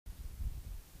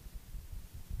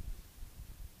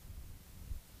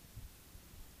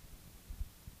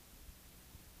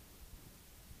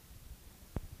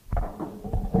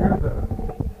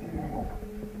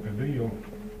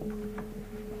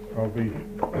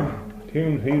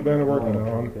tunes he's been working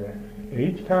on. Okay. And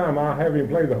each time I have him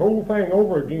play the whole thing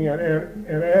over again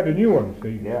and add a new one,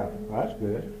 see? Yeah, that's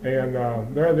good. And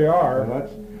there they are. Well,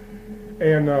 that's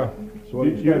And so what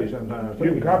you study sometimes.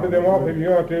 you can copy them off if you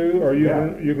want to, or you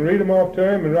can read them off to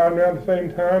him and write them down at the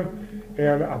same time.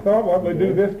 And I thought what we'd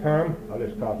do this time, I'll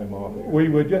just copy them off. we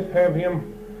would just have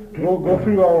him go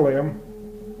through all of them,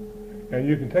 and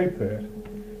you can tape that.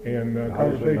 And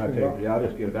I'll just, conversations. I'll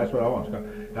just get it. That's what I want to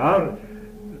now,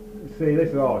 see, this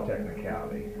is all a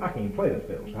technicality. I can't even play the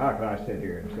fiddle, so how could I sit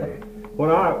here and say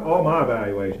all my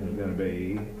evaluation is going to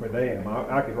be for them?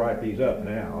 I could write these up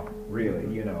now, really,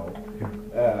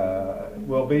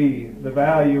 will be the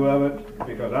value of it,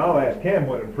 because I'll ask him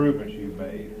what improvements you've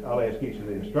made. I'll ask each of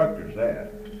the instructors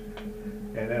that.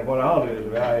 And then what I'll do is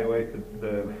evaluate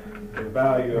the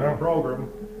value of the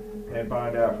program and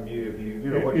find out from you if you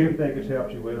what you think it's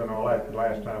helped you with and all that. The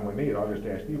last time we meet, I'll just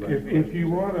ask you about if you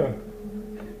want to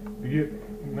get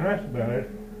nice about it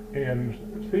and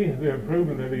see the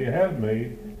improvement that he has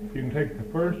made, you can take the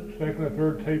first, second, or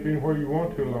third tape anywhere you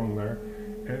want to along there,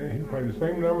 and he can play the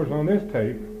same numbers on this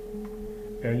tape,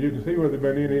 and you can see whether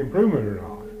there's been any improvement or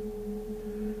not.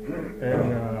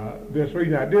 And that's the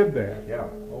reason I did that. Yeah.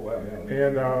 Oh well. Yeah.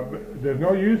 And there's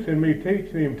no use in me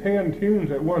teaching him 10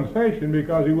 tunes at one session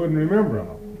because he wouldn't remember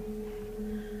them.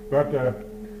 But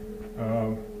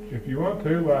if you want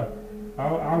to,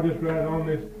 I'll just write on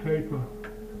this tape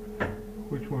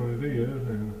which one it is,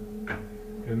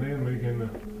 and then we can.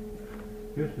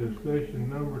 This is session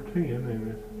number 10,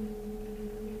 and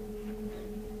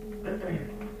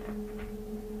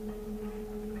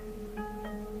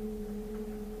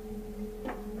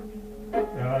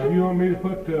you want me to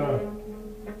put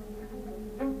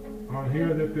on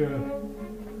here that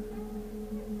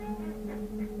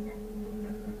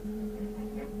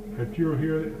that you're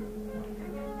here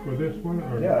for this one?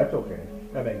 Or Yeah, that's okay.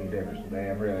 That makes any difference to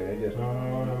them, really. They just,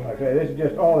 like I say, this is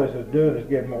just all this is doing is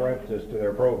giving more emphasis to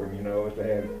their program. Is to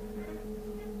have.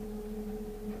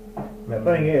 The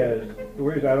thing is, the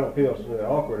reason I don't feel so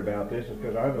awkward about this is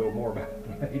because I know more about it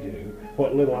than they do.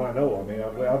 What little I know, I mean,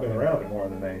 I've been around it more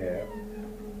than they have.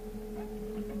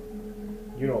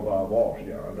 You know Bob Walsh,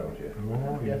 John, don't you?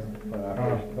 Oh, yes.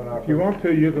 If if you want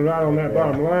to, you can write on that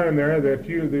bottom line there that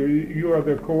you are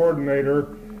the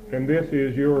coordinator, and this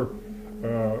is your,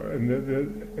 and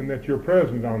that you're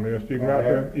present on this. You can write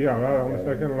that, right on the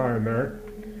second line there,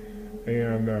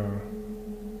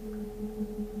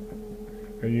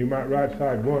 and you might write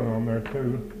side 1 on there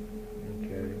too.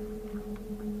 Okay.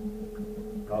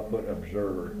 I'll put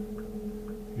observer.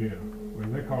 Yeah, well,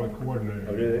 they call it coordinator.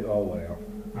 Oh, do they? Oh, well.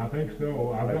 I think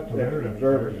so. I've got the letter.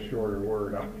 Observer's a shorter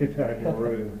word. I'll get that in the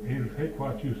room. He'll take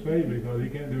what you say because he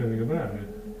can't do anything about it.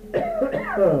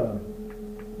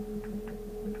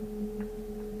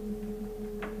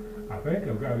 I think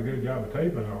I've got a good job of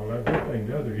taping all that. This thing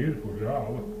does a useful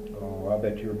job. Oh, I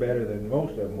bet you're better than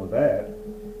most of them with that.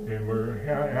 And we're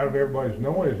out of everybody's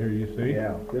noise here, you see.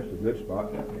 Yeah, this is a good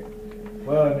spot down here.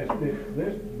 Well, and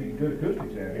this would be good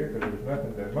acoustics out here because there's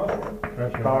nothing to muffle.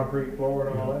 That's right. Concrete floor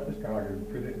and all that. It's kind of like a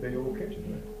pretty big old kitchen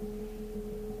there.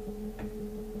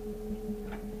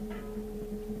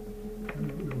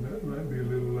 That might be a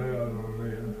little loud on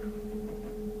there.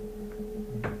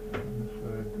 This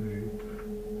side too.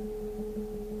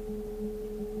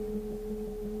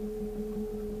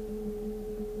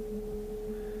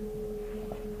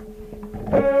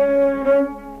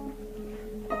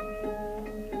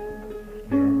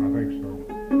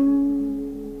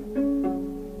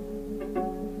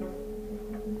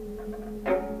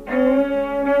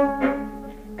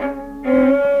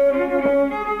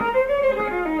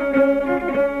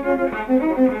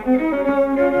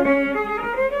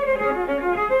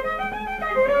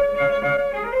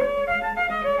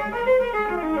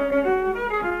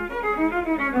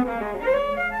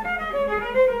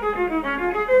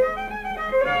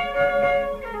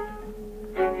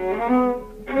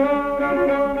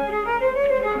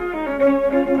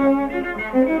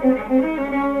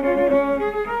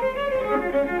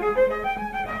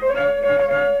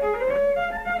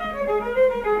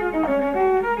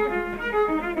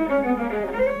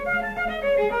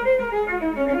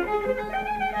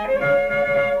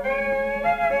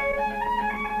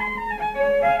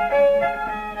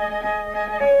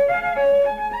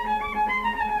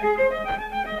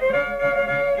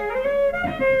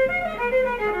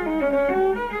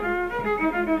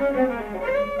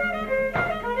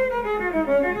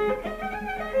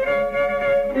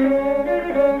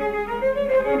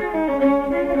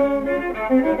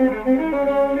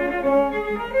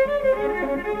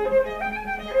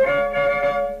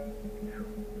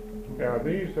 Now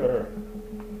these are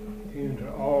tunes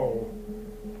are all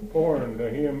foreign to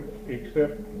him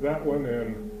except that one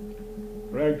and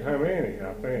Ragtime Annie,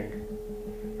 I think.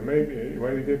 And maybe,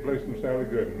 well, he did play some Sally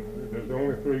Gooden. There's the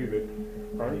only three that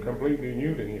aren't completely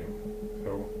new to him.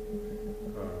 So,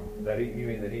 You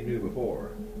mean that he knew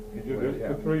before? just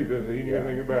the three that he knew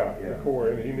anything about before,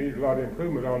 and he needed a lot of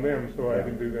improvement on them, so I had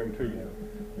him do them too.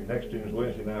 The next tune is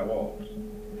Wednesday Night Waltz.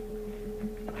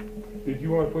 Did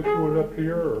you want to put yours up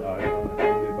here, or? That'll be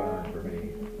fine for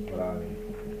me, but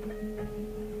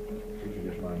these are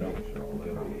just my notes, so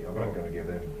I'm not gonna give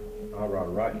them, I'll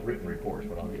write written reports,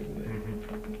 but I'll give them.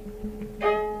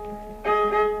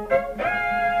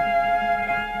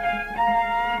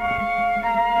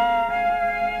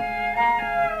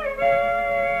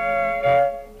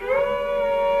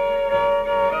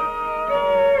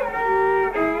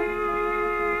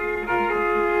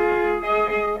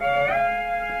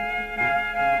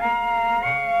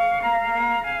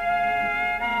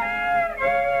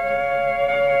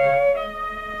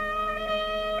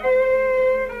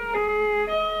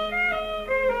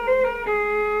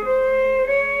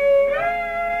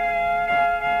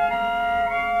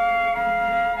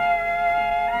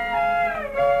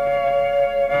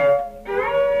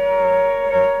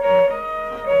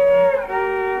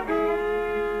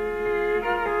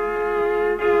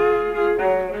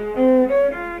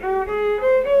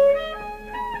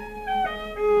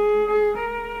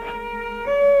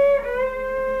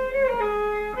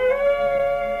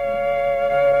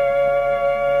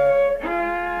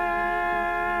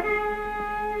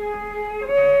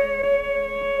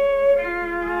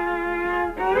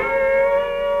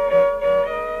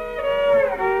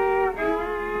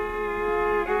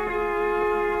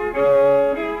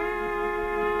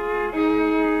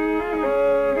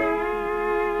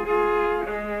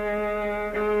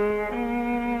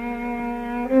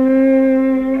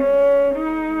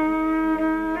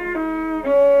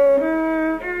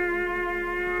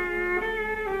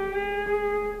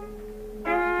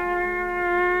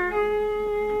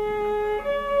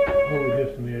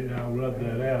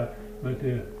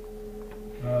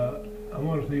 I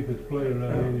want to see if it's played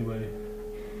right anyway.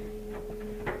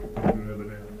 Another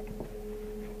down.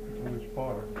 Which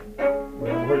part?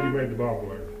 Well, where you made the bob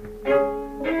wire.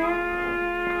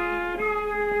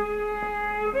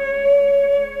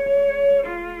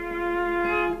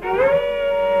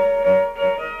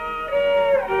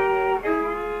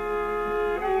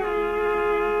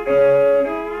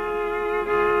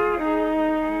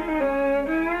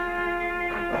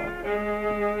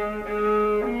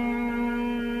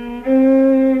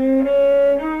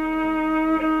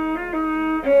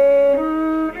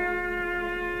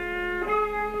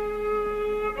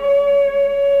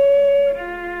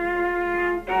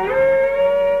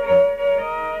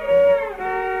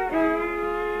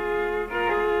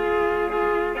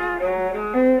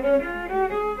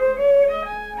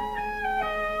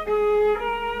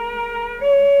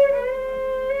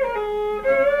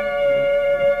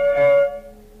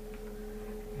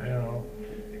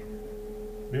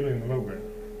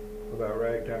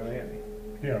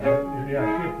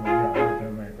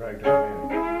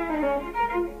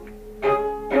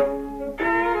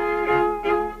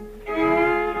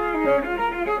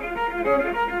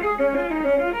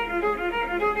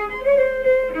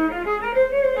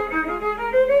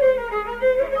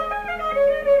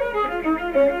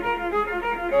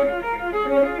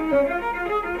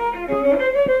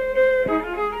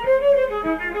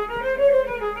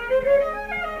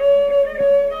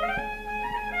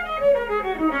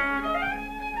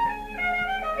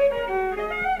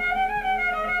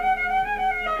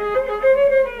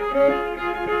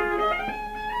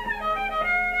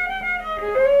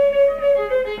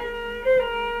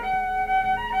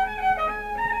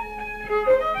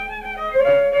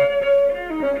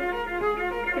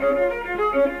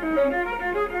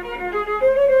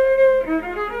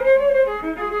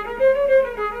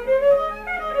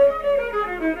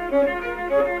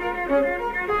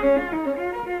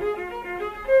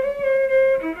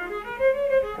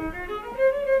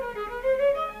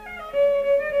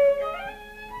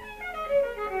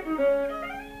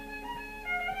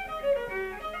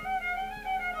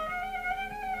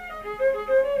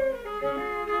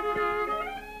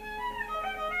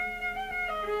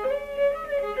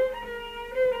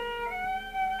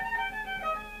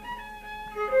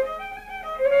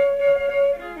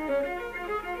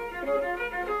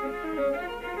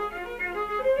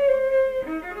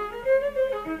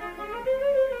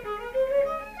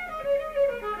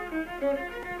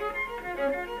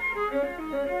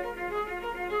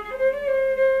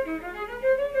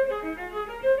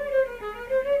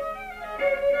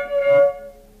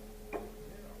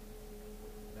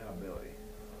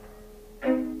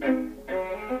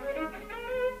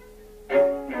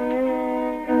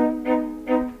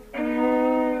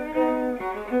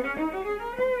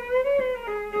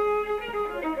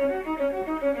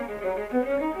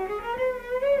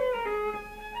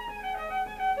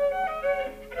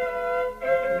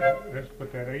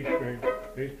 put that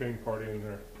A string part in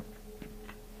there.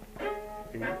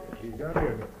 He got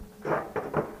in.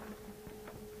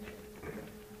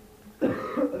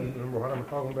 Remember what I'm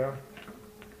talking about?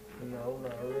 No,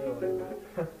 not really.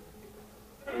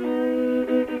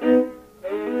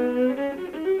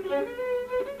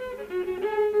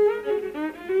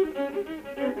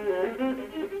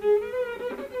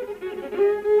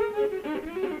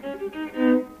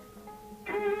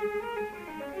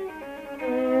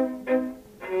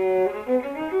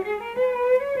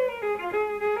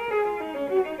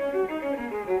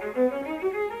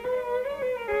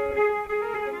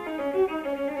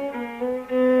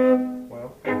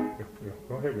 Well,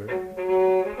 go ahead with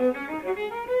it.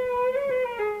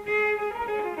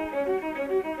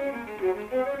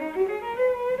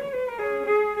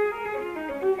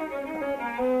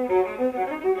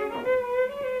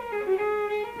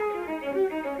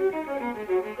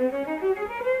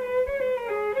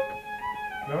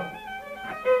 No?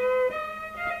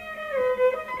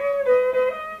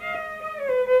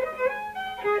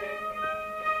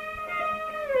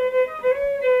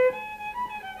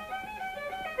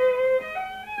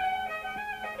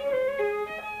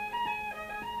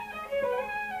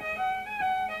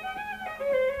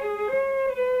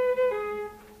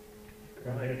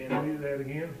 Can I do that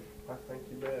again? I think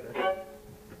you better.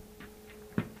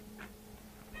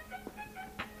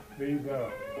 These,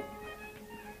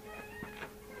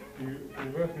 you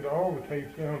listen to all the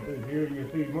tapes down through here, you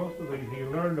see most of these, he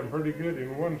learned them pretty good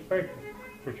in one section,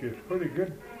 which is pretty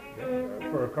good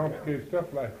for a complicated stuff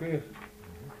like this.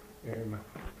 And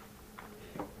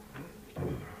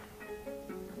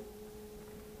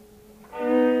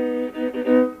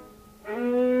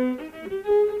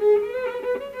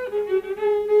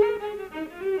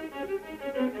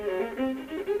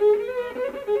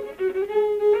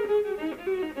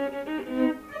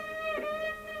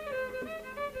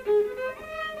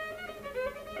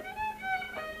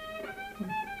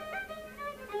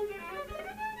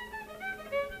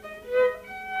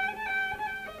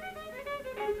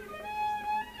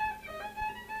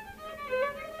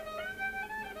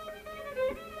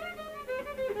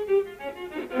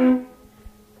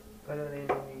Put it in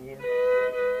again.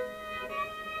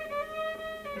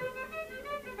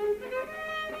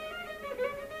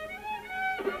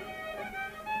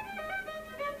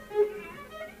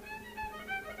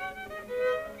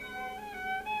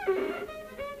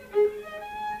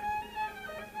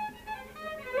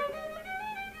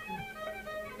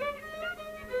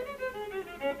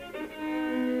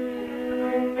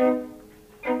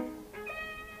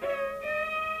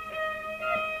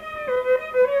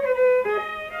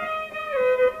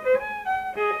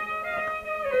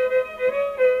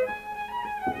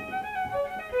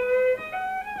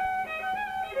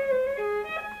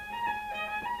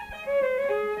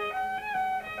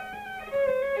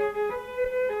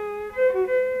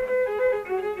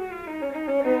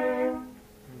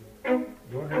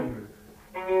 go ahead with it.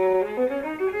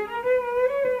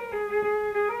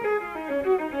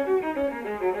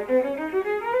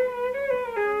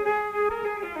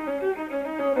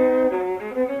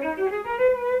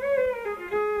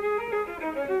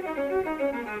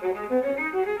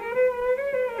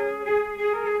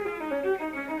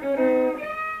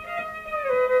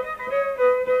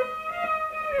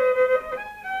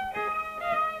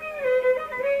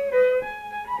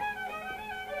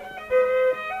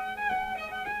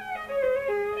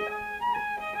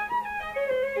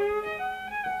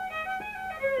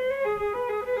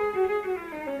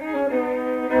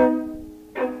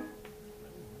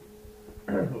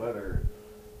 Leather,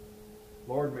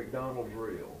 Lord McDonald's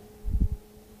reel.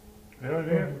 There it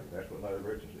is. That's what leather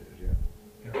breeches is,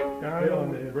 yeah. Yeah. Still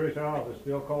in the British Isles, it's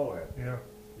still called that. Yeah.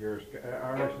 Your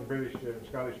Irish and British and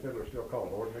Scottish fiddler still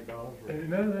called Lord McDonald's reel.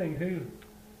 And another thing too,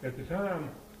 at the time,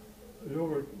 it was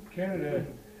over in Canada,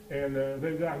 and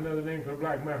they've got another name for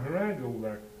Black Mountain rag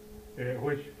over there,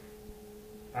 which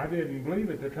I didn't believe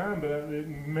at the time, but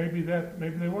maybe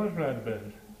they was right about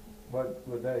it. What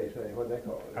would they say? What they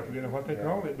call it? I forget what they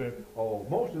called it, but Oh,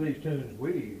 most of these tunes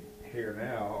we hear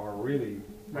now are really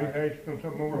rehashed from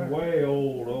something over from there. way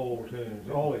old tunes.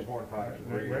 All these hornpipes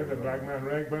and Where the Black reels. Mountain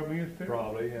rag probably is too.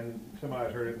 Probably, and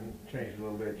somebody's heard it and changed a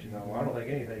little bit, you know. I don't think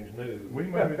anything's new. We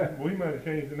might have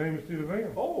changed the name instead of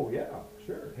them. Oh, yeah,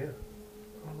 sure. Yeah.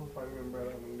 I don't know if I remember how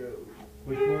that one goes.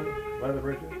 Which one? Leather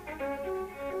breeches?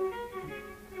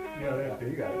 Yeah, that's You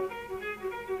it. got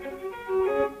it.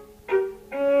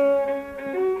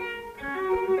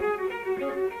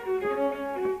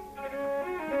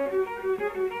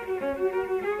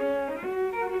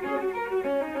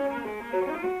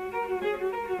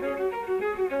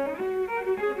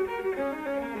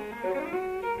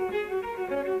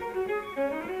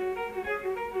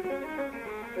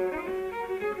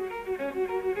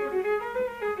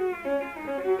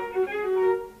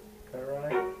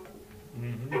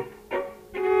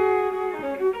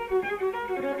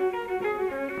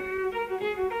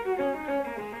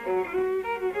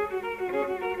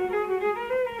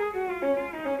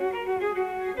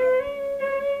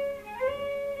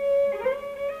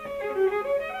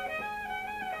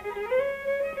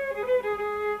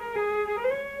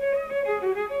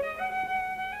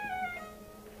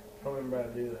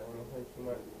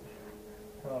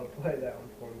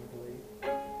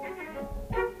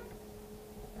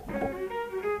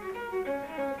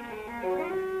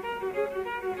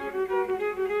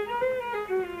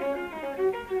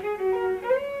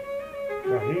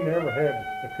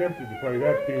 attempted to play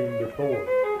that tune before.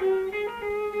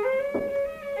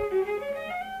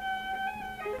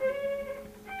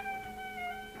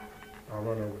 I'll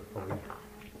run over it for you.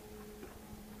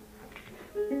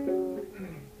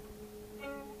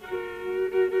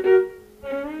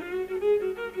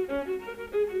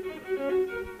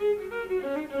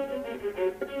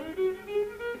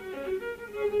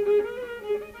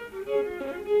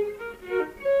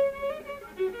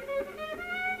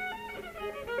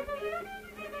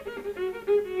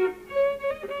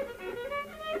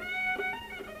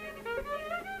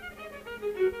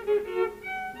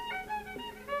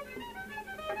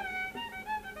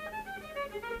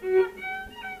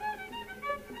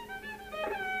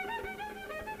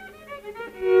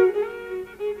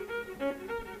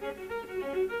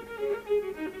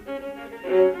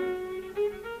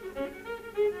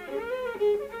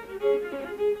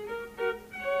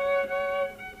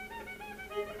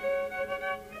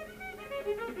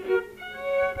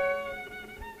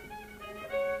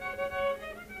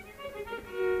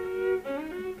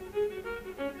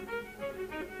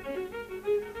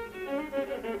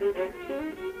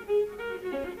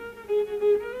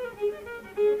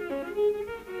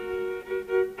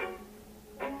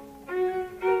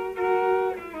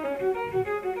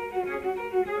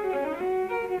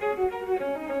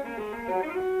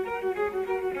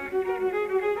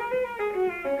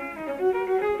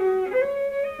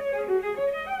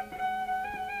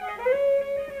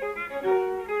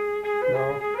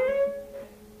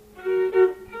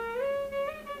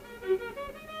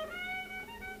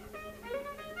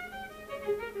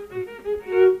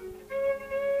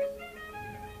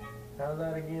 How's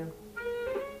that again?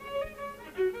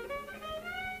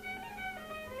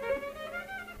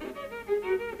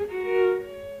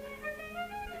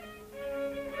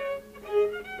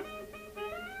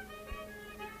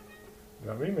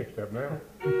 Got me mixed up now.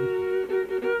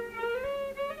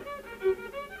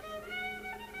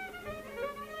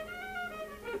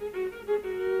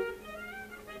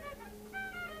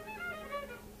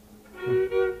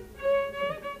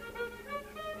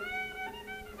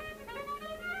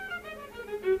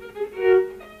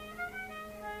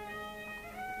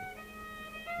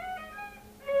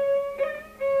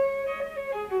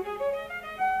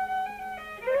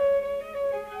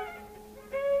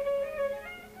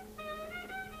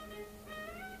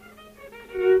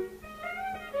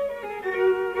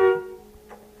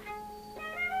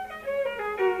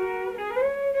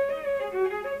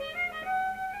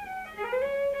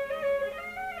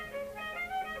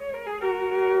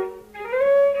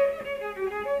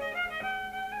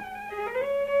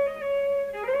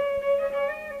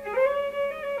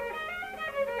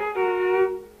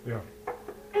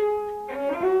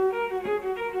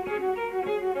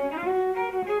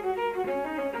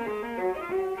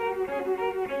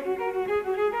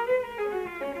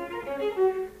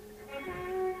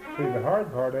 See, the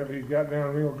hard part of it, he's got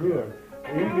down real good.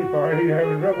 The easy part, he's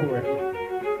having trouble with it.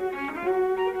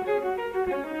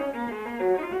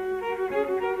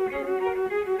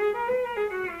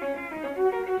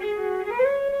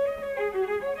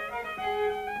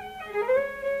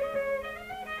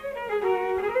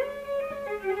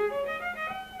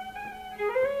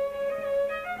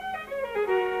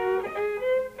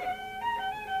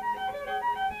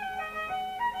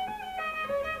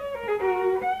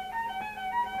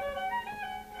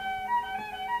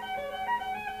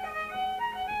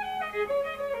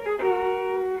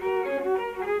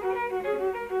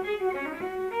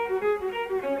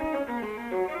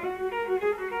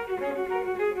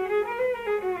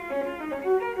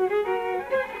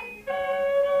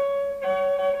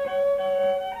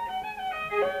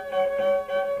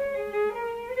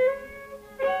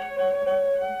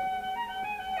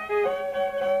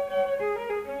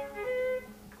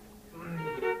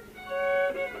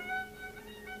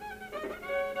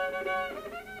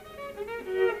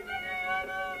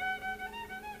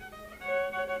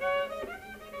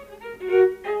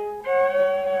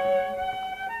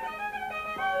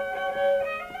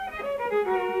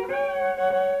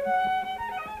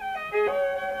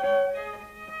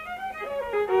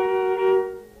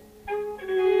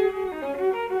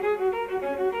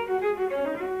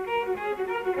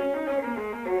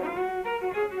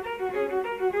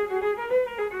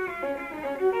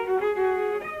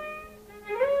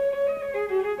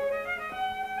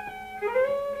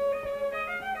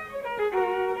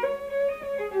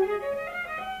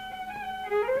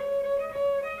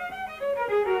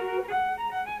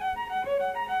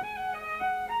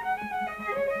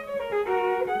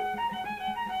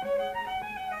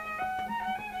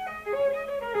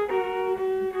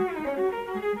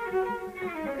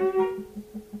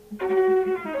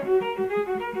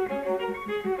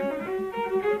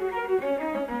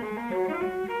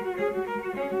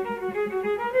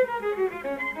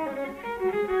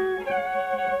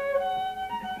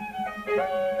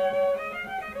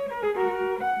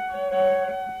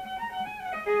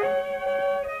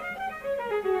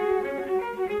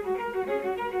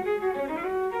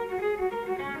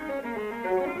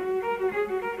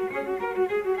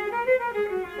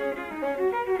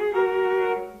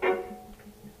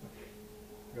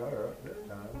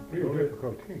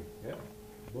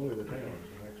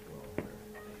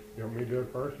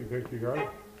 think you got it?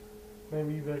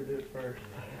 Maybe you better do it first.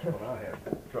 That's what I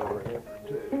have trouble remembering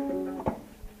too.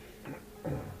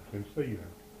 And see now.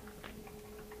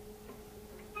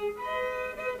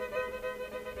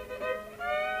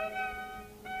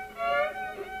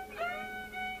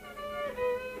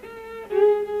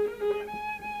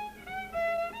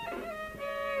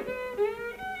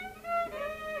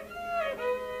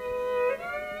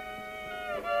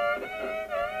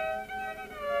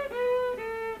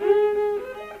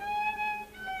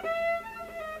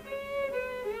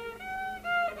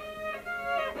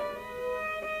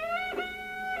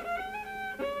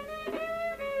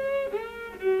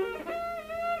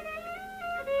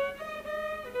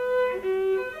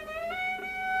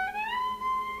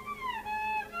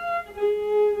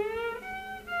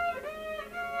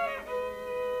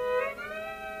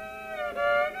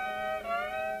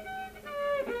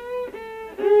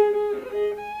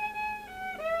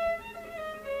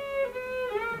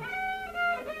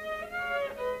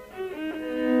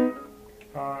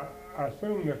 I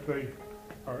assume that they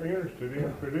are interested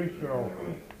in traditional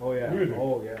Oh, yeah. music.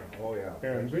 Oh, yeah. Oh, yeah.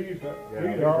 And these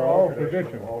Yeah, are all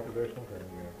traditional. All traditional things,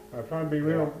 yeah. I try to be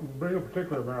real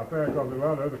particular about that because a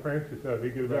lot of other fancy stuff, he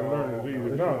gives them learning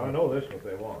disease. I know this is what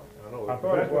they want. I know. I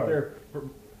thought That's it what was. they're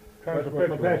Kind of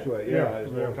perpetuate. Yeah,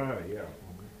 it's yeah. more timey, yeah.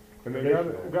 And they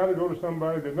got to go to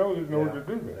somebody that knows it in order to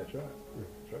do that. That's right.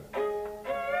 That's right.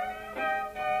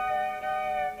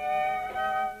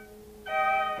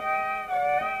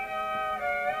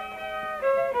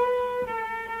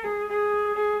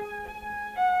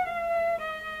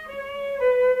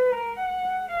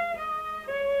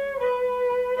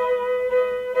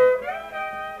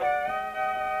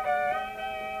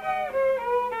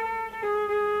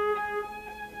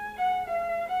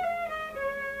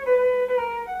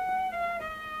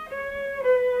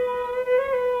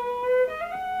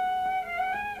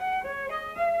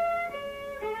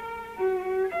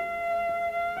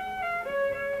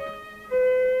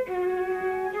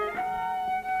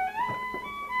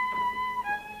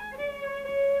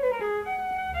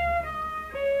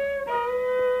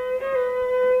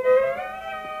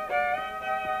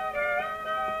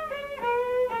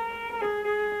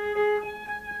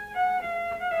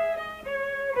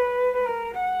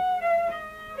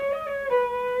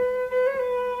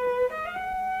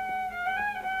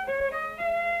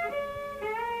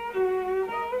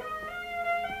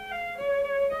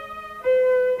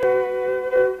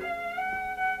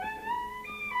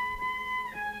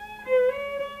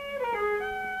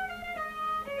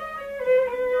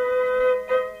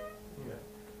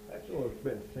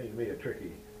 Seems to be a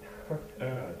tricky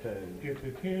tune. It's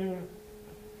a tune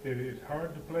that is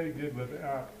hard to play good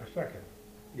without a second.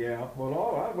 Yeah, well,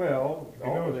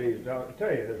 all of these, I'll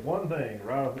tell you, there's one thing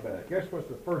right off the bat. Guess what's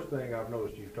the first thing I've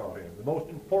noticed you've taught him? The most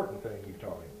important thing you've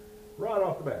taught him? Right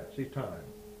off the bat, see time.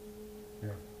 Yeah.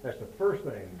 That's the first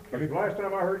thing. Because the last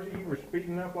time I heard you, you were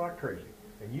speeding up like crazy.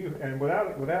 And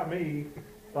without me,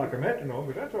 like a metronome,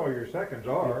 because that's all your seconds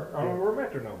are. Yeah. We're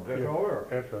metronomes, that's all we are.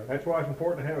 That's right. That's why it's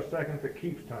important to have a second that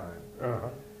keeps time. Uh-huh.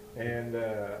 And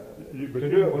to But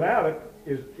do it without it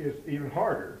is even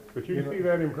harder. But you see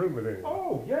that improvement in it.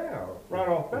 Oh, yeah, right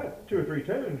off the bat. 2 or 3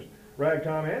 tunes,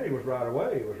 Ragtime Andy was right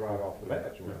away, it was right off the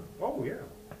bat. Yeah. Oh, yeah.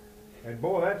 And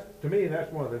boy, to me,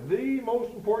 that's one of the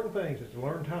most important things is to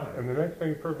learn time. And the next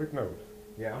thing is perfect notes.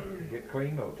 Yeah, get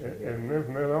clean notes. And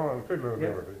from then on, fiddler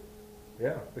ability.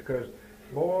 Yeah, because,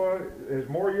 boy, as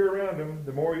more you're around them,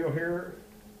 the more you'll hear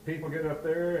people get up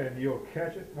there and you'll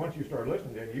catch it. Once you start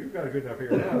listening, and you've got a good enough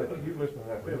ear now that you listen to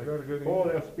that fiddle. Boy,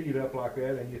 they'll speed up like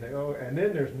that, and you think, oh, and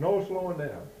then there's no slowing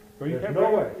down. Well, you There's can't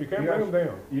no way. You can't bring them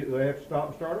down. They have to stop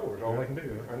and start over. Is all they can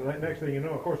do. And the next thing you know,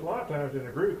 of course, a lot of times in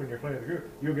a group, when you're playing the group,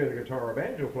 you'll get a guitar or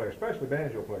banjo player, especially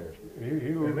banjo players.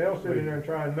 And they'll sit in there and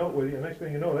try and note with you. And next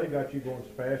thing you know, they got you going so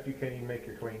fast you can't even make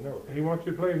your clean note. He wants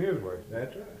you to play it his way.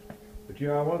 That's right. But you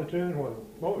know, one of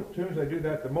the tunes they do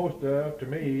that the most of, to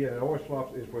me, and always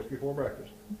flops, is Whiskey Before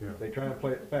Breakfast. Yeah. They try and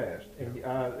play it fast. And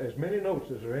as many notes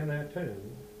as are in that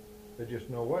tune, there's just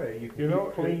no way. You can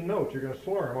keep clean notes. You're going to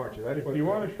slur them, aren't you? That's if you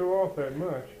want to show off that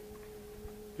much,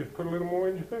 just put a little more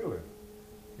in your fiddle in.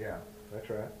 Yeah, that's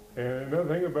right. And another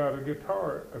thing about a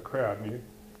guitar crowd,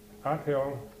 I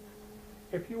tell them,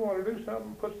 if you want to do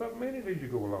something, put something in it as you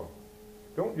go along.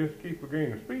 Don't just keep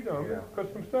gaining speed on it.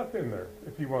 Put some stuff in there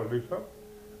if you want to do something.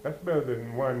 That's better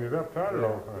than winding it up tighter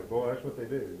all the time. Boy, that's what they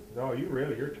do. No,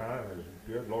 your time is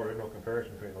good. Lord, there's no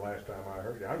comparison between the last time I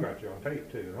heard you. I've got you on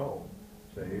tape too at home.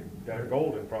 See, down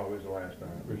Golden probably was the last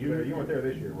time. But you weren't there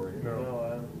this year, were you?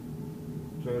 No.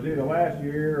 So it was either last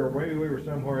year or maybe we were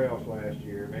somewhere else last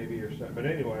year, maybe or something. But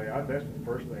anyway, that's the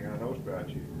first thing I noticed about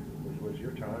you was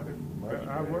your time. much.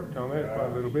 I worked on that quite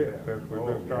a little bit since we've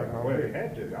been starting on Well, you this.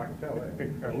 had to, I can tell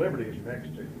that. Liberty's next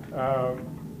to.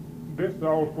 This is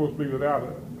all supposed to be without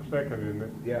a second, isn't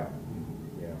it? Yeah,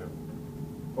 yeah.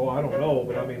 Oh, I don't know,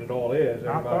 but I mean, it all is,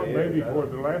 I thought everybody maybe is. for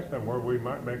the last time where we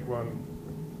might make one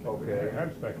Okay. that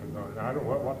had seconds on it. I don't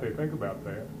know what they think about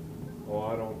that. Oh,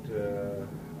 I don't,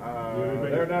 You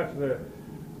think- they're not the,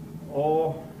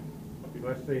 oh,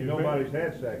 let's see, You nobody's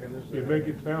had seconds. It'd make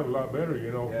it sound a lot better,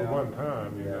 you know, for Yeah. one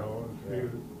time, you Yeah. know. Yeah.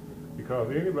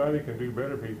 Because anybody can do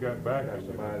better if he's got Got backup.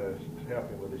 somebody to help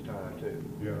him with his time too.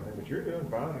 Yeah. But you're doing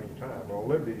fine on your time. Well,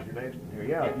 Liberty's your next one here.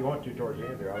 Yeah, if you want to towards the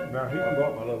end there, Now, he- I'll go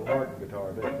up my little Hardin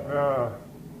guitar this time.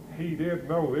 He did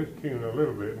know this tune a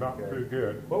little bit, not Okay. too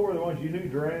good. What were the ones you knew,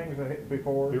 Durangs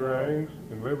before? Durangs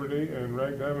and Liberty and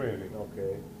Ragtime Andy.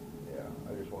 Okay, yeah,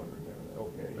 I just wondered there.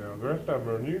 Okay. Now, the rest of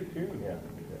them are new tunes. Yeah,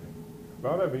 okay. A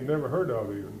lot of them he never heard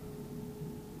of even.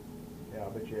 Yeah, I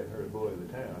bet you hadn't heard of Bully of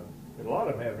the Town. And a lot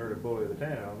of them haven't heard of Bully of the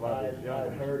Town. A lot of these young I'd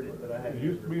ones. heard it, but I It hadn't.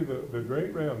 used to be the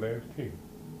great round dance tune.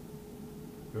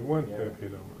 The one step, you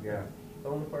know. Yeah. The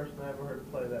only person I ever heard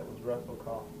play that was Russell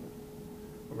Kaufman.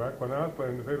 Back when I was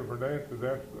playing the fiddle for dances,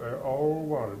 that's all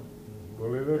wanted.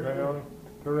 Bully the town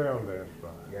to round dance by.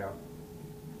 Yeah.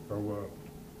 So, Could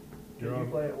you're you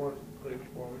on, play it once, please,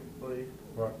 for me, please?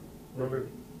 what, Bully,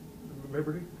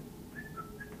 Liberty?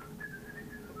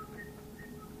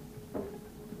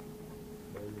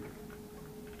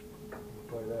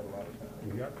 Play that a lot of times.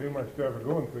 You got too much stuff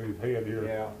going through his head here.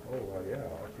 Yeah. Oh, well, yeah,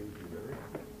 I see you there.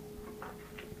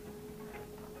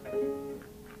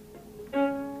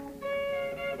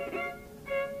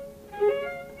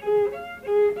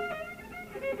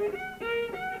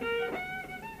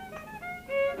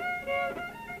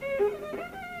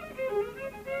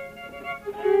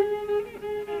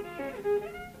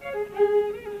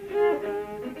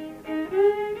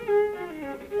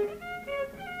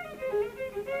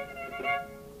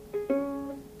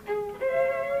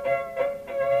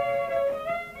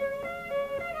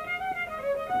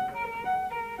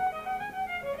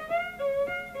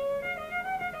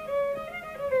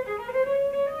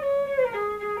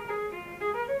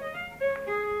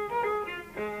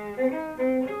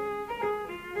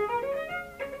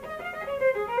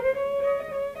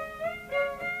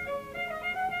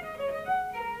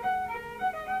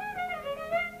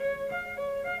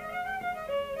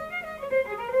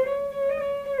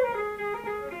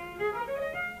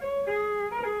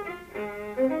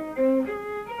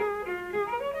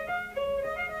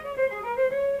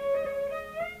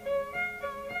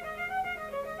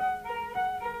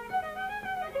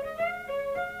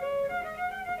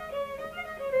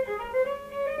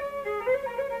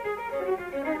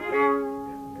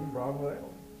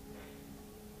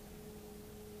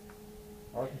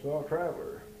 Arkansas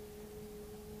Traveler.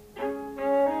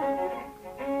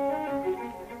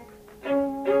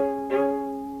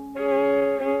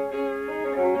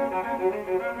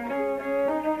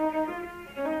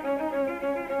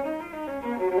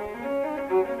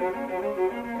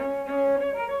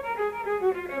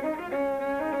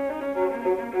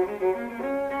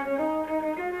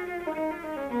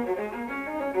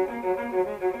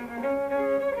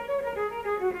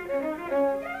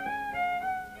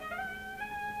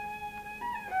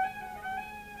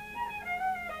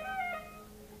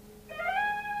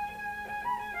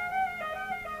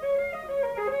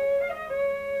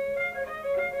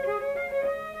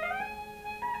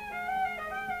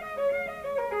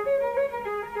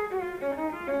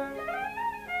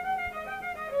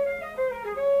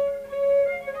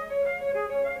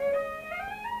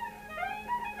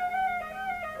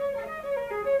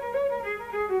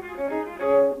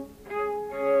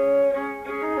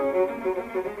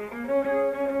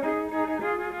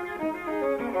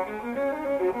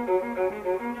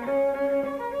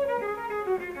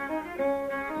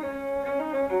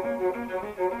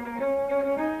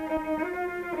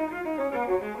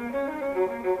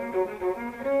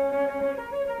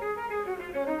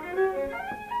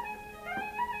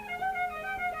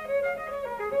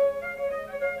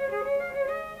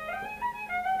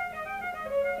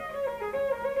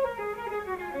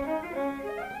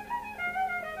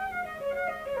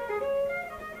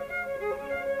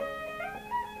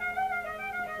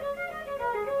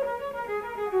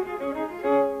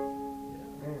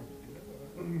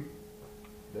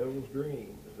 Devil's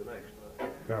Dream is the next one.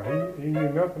 Now, he knew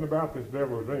nothing about this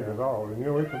devil's ring at all, and you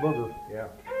know, it's a booger. Yeah.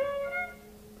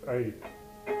 8.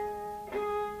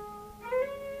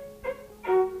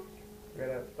 Right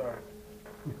out the start.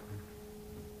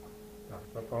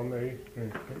 Up on the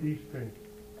east string.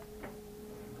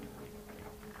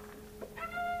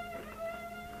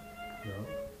 No.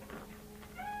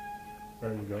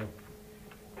 There you go.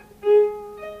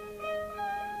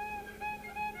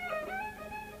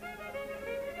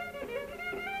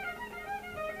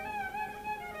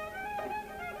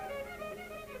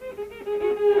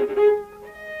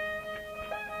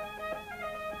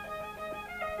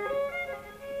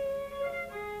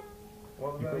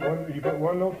 You put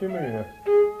one note too many there.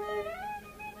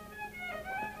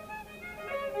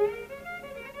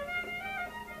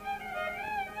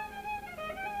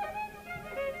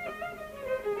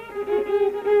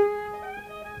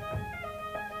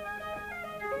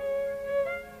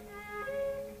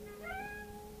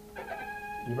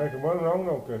 You're making one wrong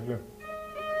note there, Jim.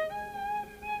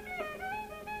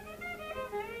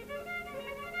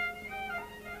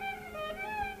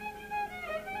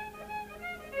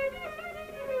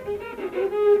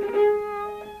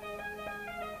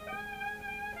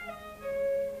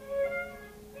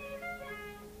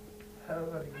 How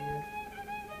about again?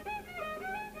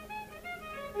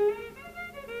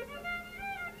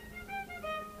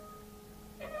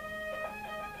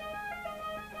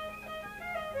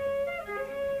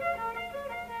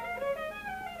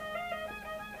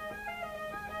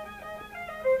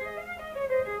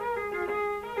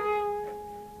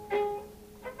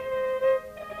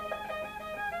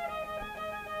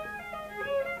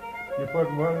 You're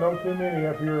putting one note too many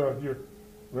up your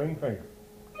ring finger.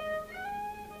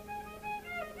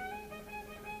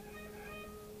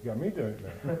 You got me doing it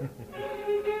now.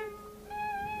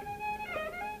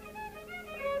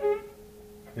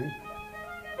 See?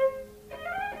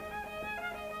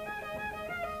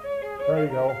 There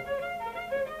you go.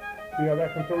 See how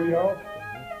that can throw you off?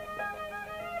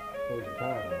 Throws your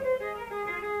time off.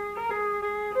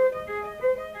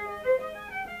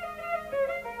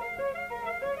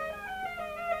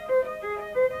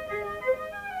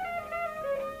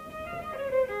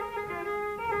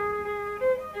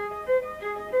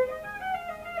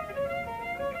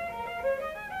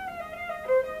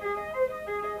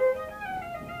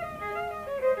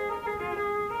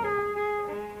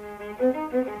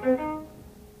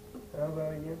 How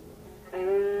about again?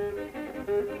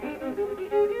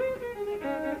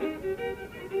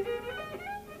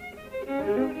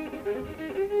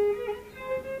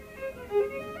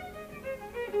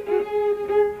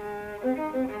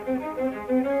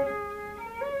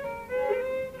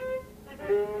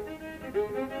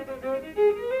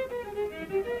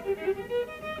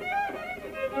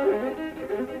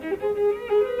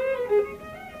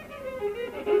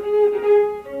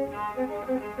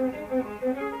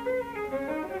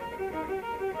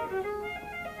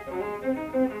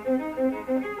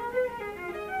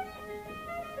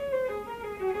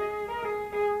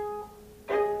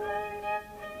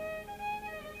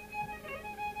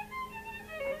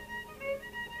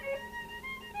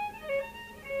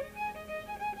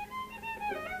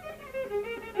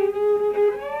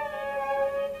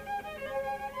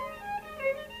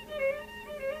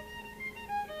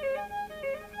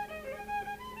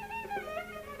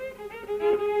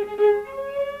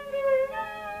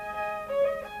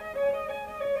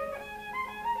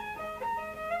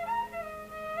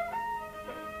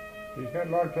 He's had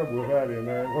a lot of trouble with that in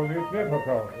there because it's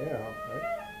difficult. Yeah,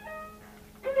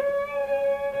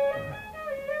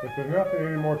 But there's nothing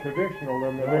any more traditional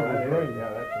than the liquid ring. yeah,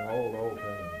 that's an old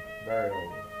thing, very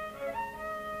old.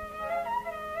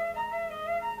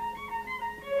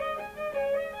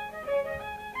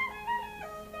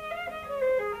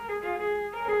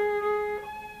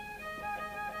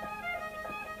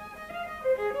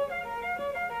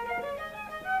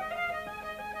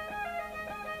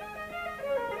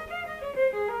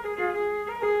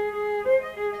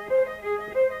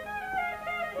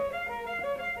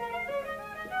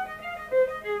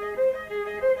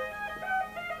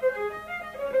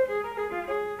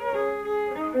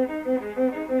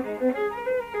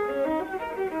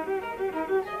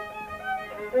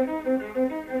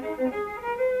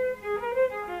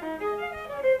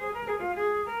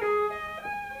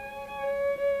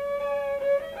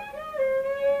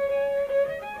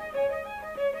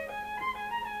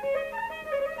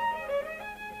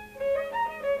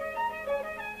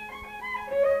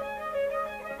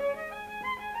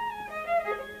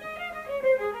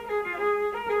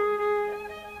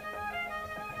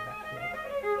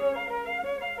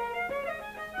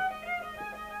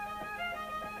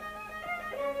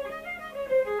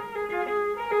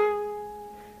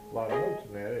 A lot of notes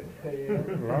in that, isn't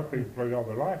it? A lot of people played all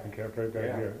their life and can't play that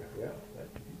good. Yeah,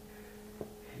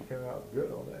 you came out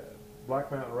good on that.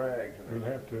 Black Mountain Rags. We'll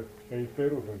have to change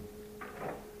fiddles and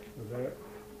with that.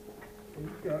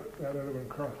 He's got that other one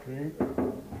cross stream.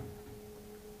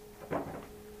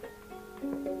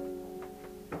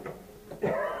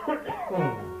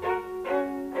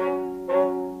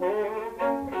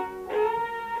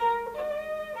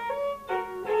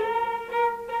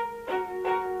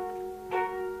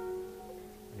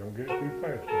 Don't get too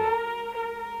fast.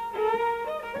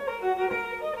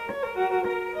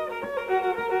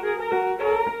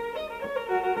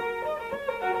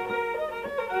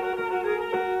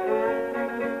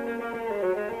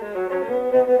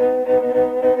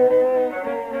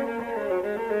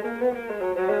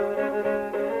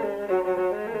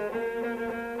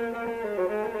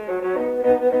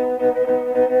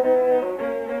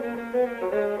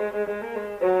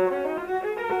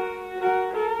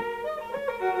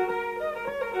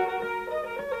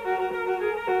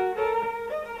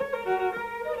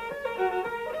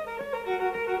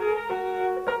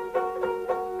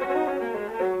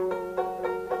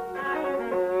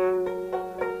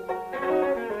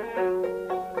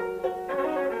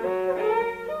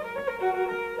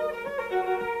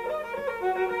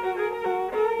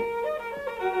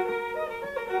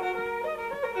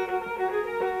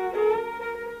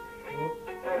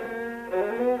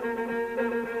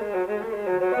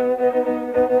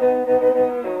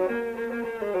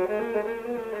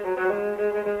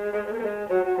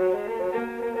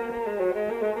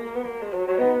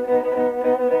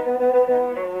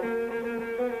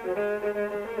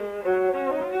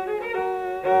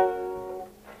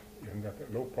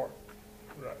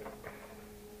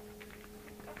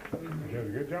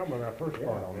 first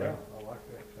part on that. I like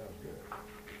that, sounds good.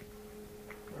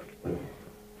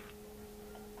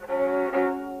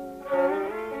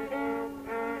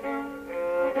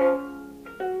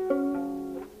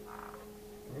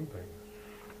 Okay.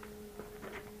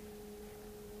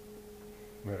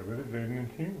 Better with it, didn't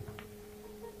it, tune?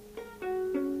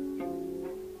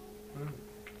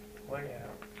 Way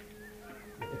out.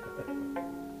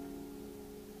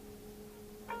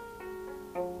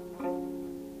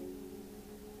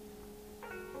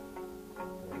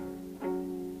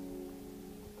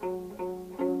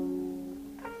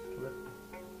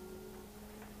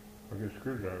 I'll get a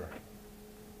screwdriver.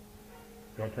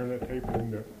 Y'all turn that tape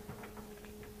into.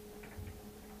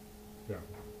 Yeah.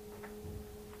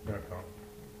 That's all.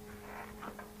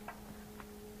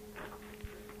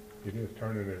 It is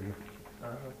turning it, isn't it?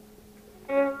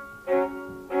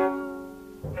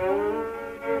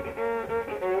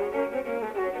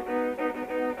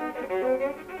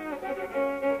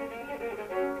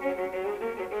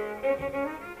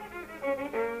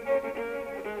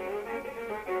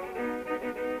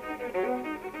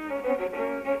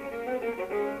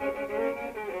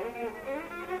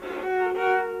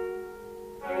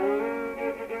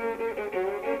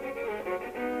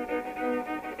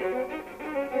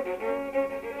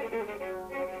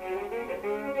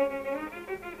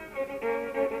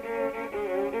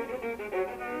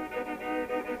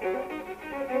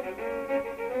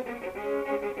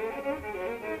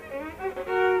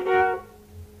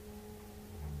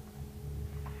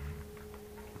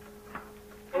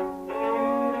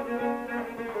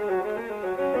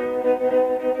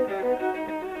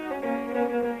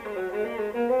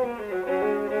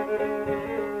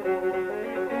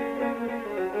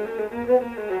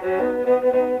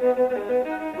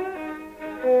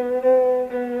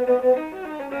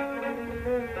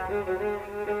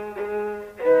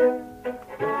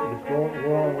 Just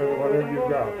go on with whatever you've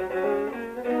got.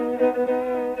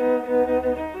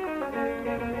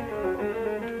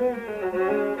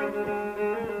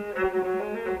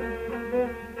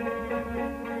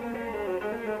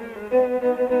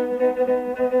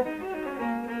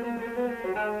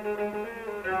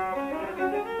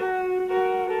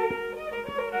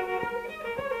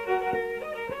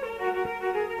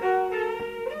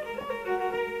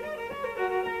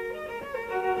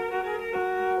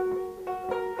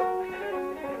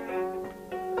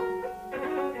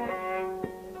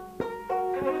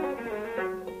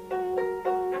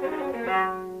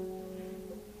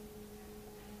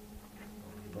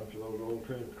 Bunch of those old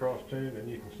tunes cross-tuned, and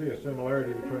you can see a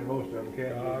similarity between most of them,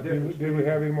 can't you? Did we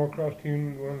have any more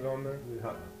cross-tuned ones on there?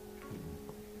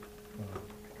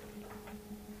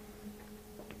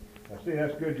 Now, see,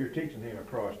 that's good you're teaching him a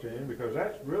cross-tune, because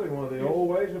that's really one of the old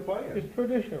ways of playing. It's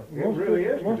traditional. It really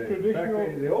is Most traditional. In traditional.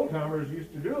 fact, the old-timers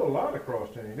used to do a lot of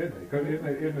cross-tuning, didn't they? Because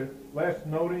isn't it less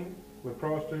noting with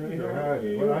cross-tunes, or how is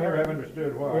it? Well, I never have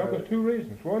understood why. Well, there's two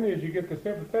reasons. One is you get the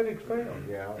sympathetic sound.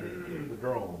 Yeah, the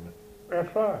drone.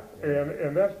 That's right.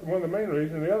 And that's one of the main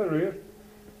reasons. The other is,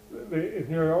 it's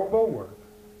nearly all bow work.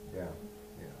 Yeah,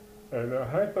 And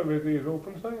half of it is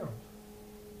open sounds.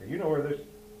 and you know what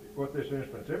this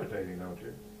instrument's imitating, don't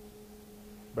you?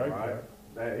 Right.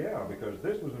 Yeah, because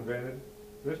this was invented,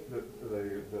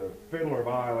 the fiddler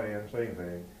violin same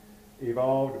thing,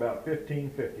 evolved about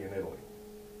 1550 in Italy.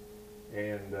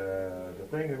 And the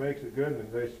thing that makes it good,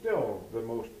 and it's still the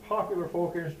most popular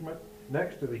folk instrument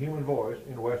next to the human voice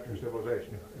in Western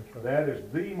civilization. Right. That is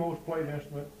the most played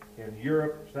instrument in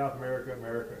Europe, South America,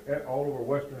 all over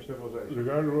Western civilization.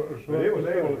 But it was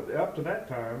able to, up to that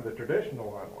time, the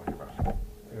traditional, I don't want to hear myself.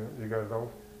 You guys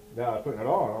don't? No, I was putting it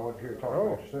on. I want to hear you talk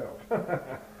about yourself.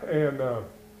 And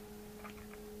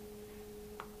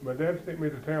my dad sent me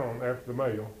to town after the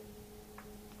mail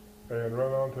and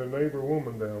run onto a neighbor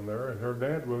woman down there, and her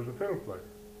dad was a fiddle player.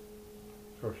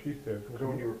 So she said, So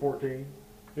when you were 14?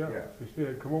 yeah, she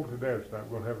said, come over to Dad's tonight,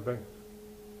 we're going to have a dance.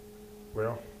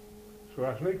 Well, so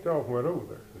I sneaked off and went over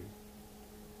there,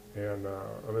 see. And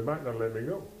they might not let me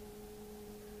go.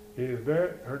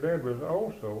 Her dad was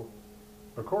also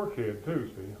a court kid too,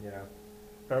 see. Yeah.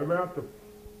 And about the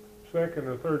second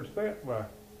or third step,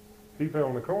 he fell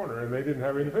in the corner, and they didn't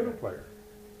have any fiddle player.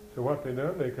 So what they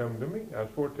done, they come to me. I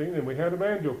was 14, and we had a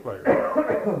banjo player.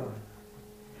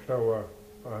 So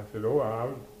I said, I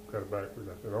was kind of backwards.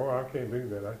 I said, I can't do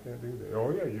that. I can't do that.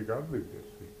 Oh, yeah, you got to do this,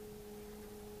 see.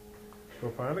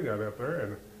 So finally got up there,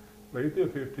 and they did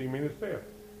a 15-minute step.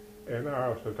 And I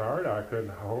was so tired, I couldn't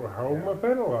hold my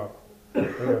fiddle up. And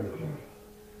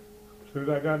as soon as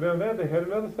I got done that, they had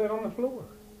another set on the floor.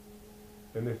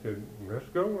 And they said, let's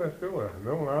go. I said,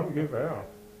 no, I'll give out.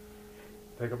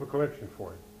 Take up a collection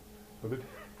for him. So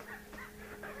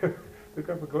took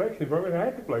up a collection from it, I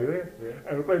had to play there. Yeah.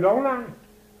 And I played all night.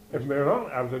 And from there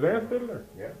on, I was a dance fiddler.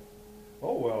 Yeah.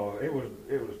 Oh, well, it was,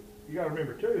 you gotta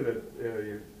remember too that,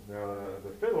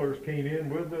 the fiddlers came in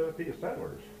with the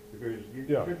settlers. Because you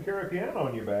couldn't carry a piano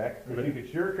on your back, but you could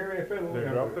sure carry a fiddle, They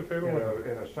dropped the fiddle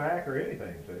in a sack or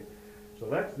anything, see? So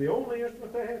that's the only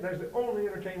instrument they had. That's the only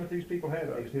entertainment these people had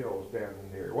in these hills down in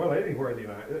here. Well, anywhere in the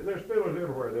United, there's fiddlers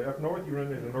everywhere. Up north you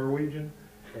run into Norwegian,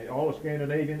 and all the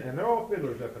Scandinavian, and they're all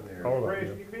fiddlers up in there. All of French,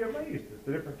 them. you'd be amazed at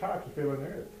the different types of fiddling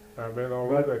there is. I've been all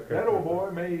But over that old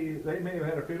boy may have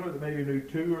had a fiddler that maybe knew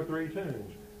 2 or 3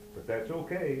 tunes. But that's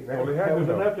okay. That was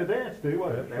enough to dance to,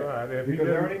 wasn't it? That's right. Because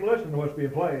they aren't even listening to what's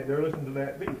being played. They're listening to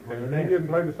that beat. And he didn't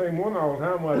play the same one all the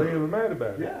time while they were mad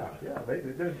about it. Yeah. They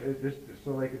just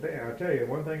so they could dance. I tell you,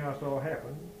 one thing I saw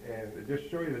happen, and it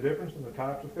just show you the difference in the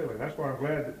types of fiddling. That's why I'm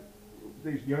glad that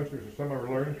these youngsters are some are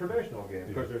learning traditional again,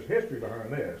 because there's history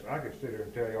behind this. I could sit here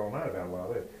and tell you all night about a lot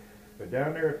of this. But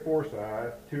down there at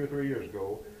Forsyth, 2 or 3 years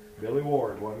ago, Billy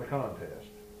Ward won the contest,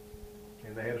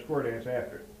 and they had a square dance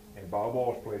after it. And Bob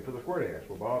Walsh played for the square dance.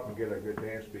 Well, Bob can get a good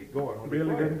dance beat going.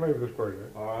 Billy didn't play with the square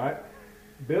dance. All right.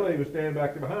 Billy was standing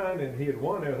back there behind, and he had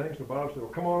won everything, so Bob said,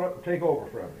 well, come on up and take over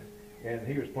from him. And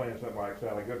he was playing something like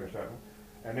Sally Good or something.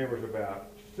 And there was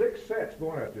about 6 sets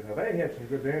going up there. Now, they had some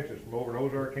good dancers from over in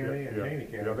Ozarks County and Haney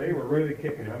County. They were really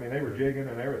kicking. I mean, they were jigging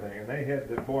and everything. And they had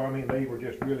they were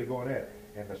just really going at it.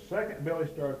 And the second Billy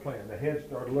started playing, the head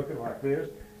started looking like this.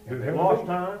 And they lost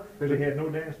time because he had no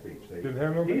dance beats.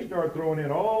 He started throwing in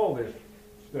all this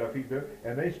stuff he'd done,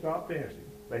 and they stopped dancing.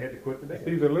 They had to quit the dance.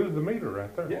 See, they lose the meter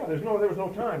right there. Yeah, there was no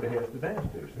time to heads to dance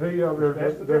to. See,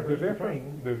 there's the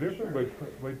difference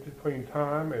between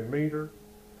time and meter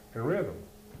and rhythm.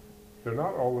 They're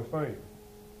not all the same.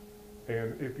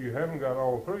 And if you haven't got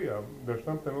all 3 of them, there's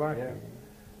something lacking.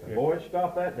 The boys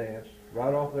stopped that dance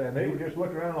right off there, and they were just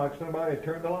looking around like somebody had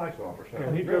turned the lights off or something.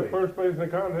 And he took first place in the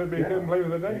contest, but he couldn't play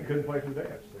with the dance. He couldn't play with the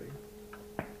dance,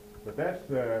 see. But that's,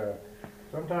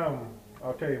 sometime,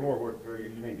 I'll tell you more, you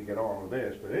need to get on with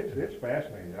this, but it's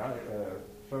fascinating.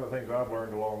 Some of the things I've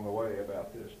learned along the way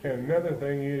about this. And another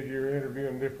thing is you're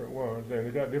interviewing different ones, and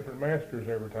they got different masters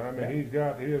every time, and he's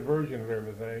got his version of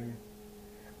everything.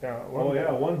 Now,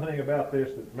 one thing about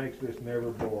this that makes this never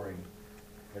boring,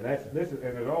 and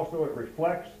it also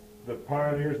reflects the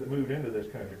pioneers that moved into this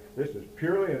country. This is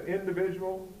purely an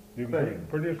individual thing.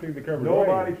 Producing the cover.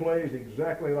 Nobody plays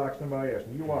exactly like somebody else.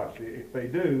 And you watch. If they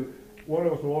do, one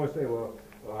of us will always say, well,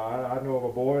 I know of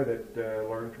a boy that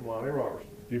learned from Lonnie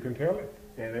Robertson. You can tell it.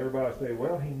 And everybody say,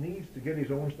 well, he needs to get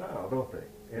his own style, don't they?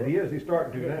 And he's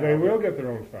starting to now. They will get their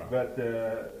own style. But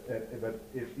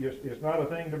it's not a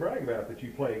thing to brag about that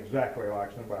you play exactly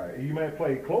like somebody. You may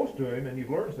play close to him and you've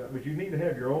learned something, but you need to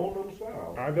have your own little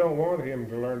style. I don't want him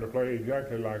to learn to play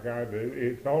exactly like I do.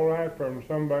 It's all right from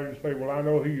somebody to say, well, I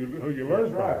know who you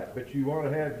learn from. That's right, but you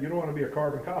don't want to be a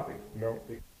carbon copy. No.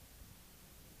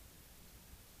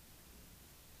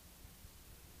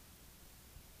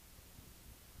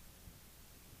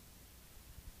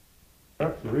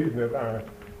 That's the reason that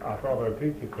I thought I'd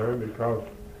teach it to him, because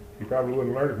he probably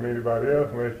wouldn't learn it from anybody else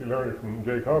unless you learned it from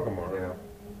Jake Hockamore. Yeah.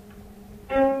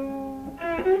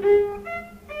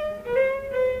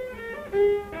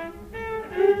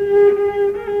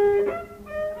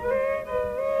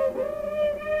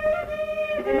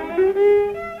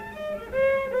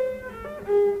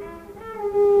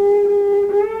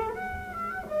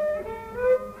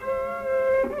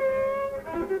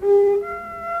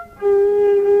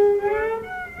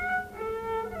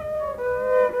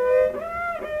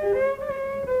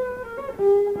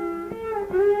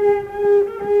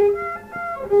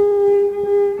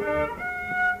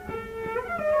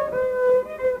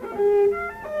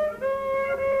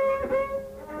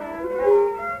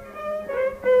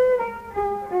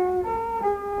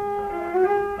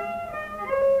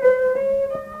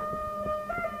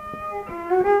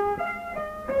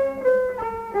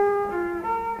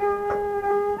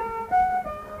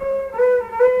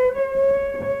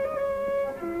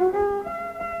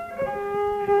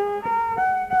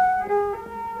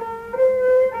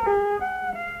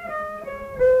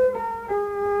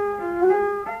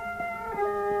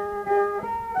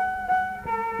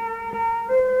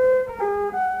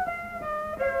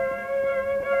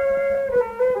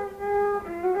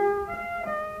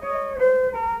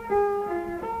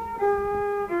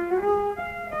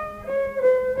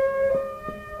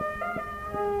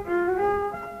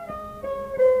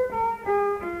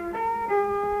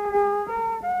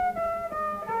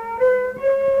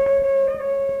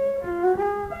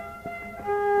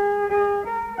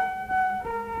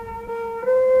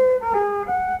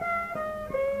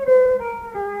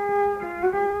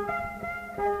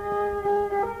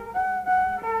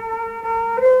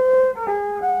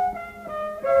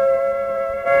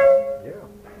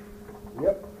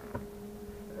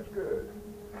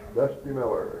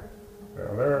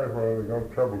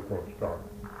 Harvey's going to start.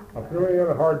 I threw in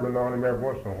a Hardman on him every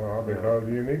once in a while because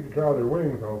you need to try their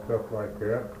wings on stuff like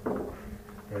that.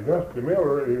 And Dusty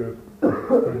Miller is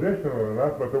traditional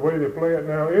enough, but the way they play it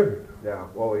now isn't. Yeah,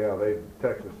 well, yeah, they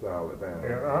Texas style it down.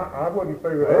 And I wouldn't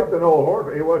say that. It's an old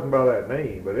horn. It wasn't by that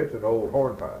name, but it's an old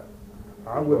hornpipe.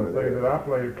 I wouldn't say that I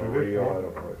play it Oh, I traditional.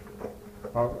 don't know.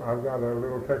 I've got a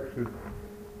little Texas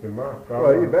in my style.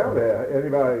 Well, you bound to have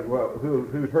anybody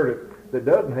who's heard it that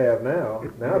doesn't have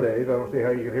nowadays. I don't see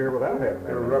how you can hear it without having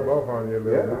It'll that. rub off on you a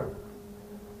little Yeah.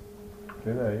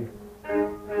 bit. In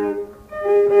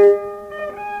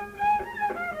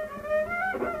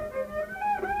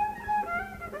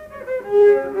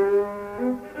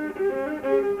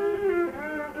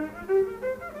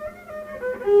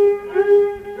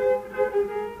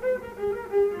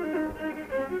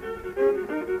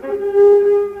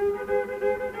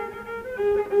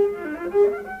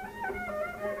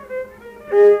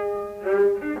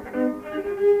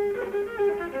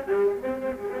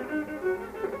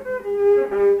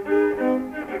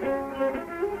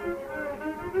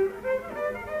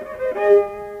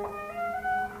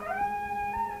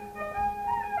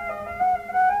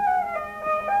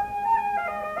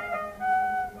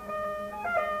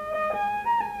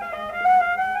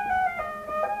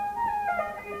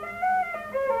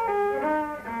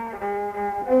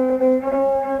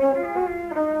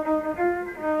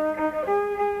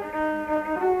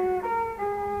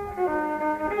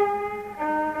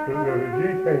There's a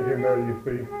G change in there, you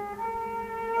see.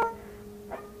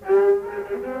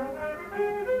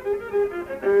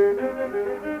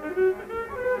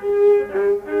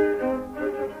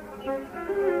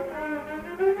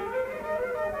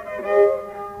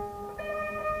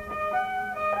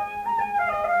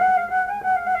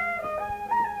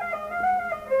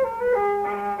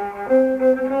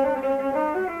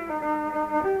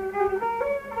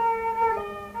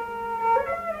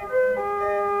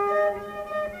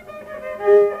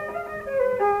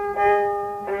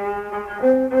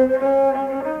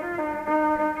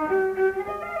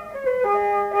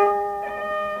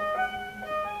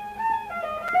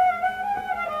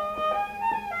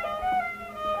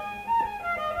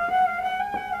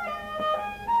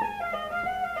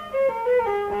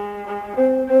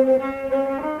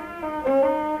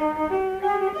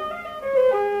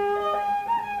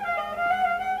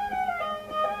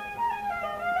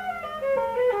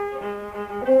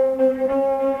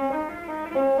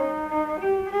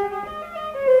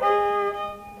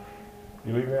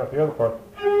 You leaving out the other part.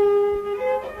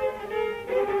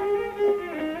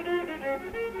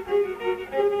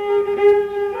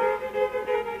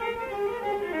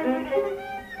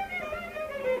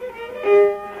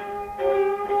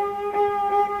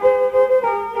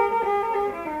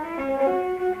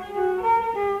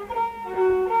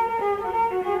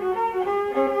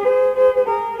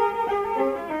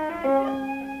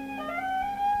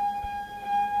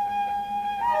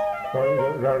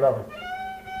 Run it off.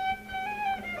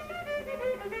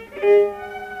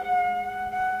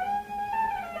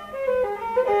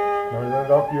 Now run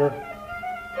it off your.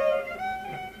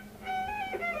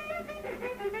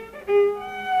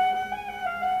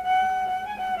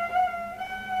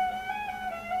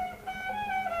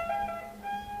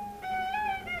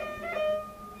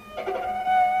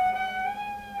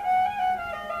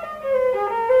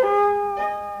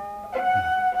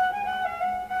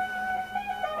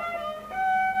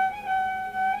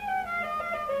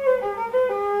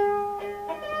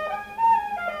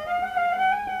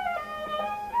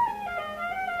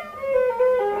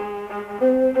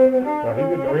 Now, he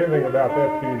didn't know anything about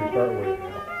that tune to start with.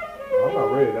 I'm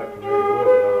not really that familiar with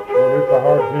it. Well, it's a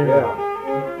hard tune. Yeah.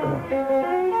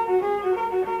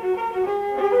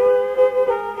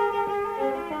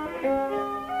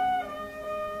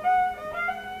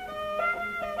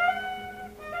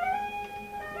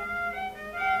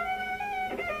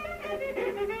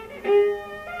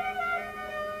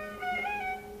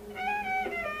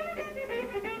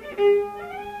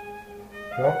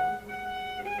 No?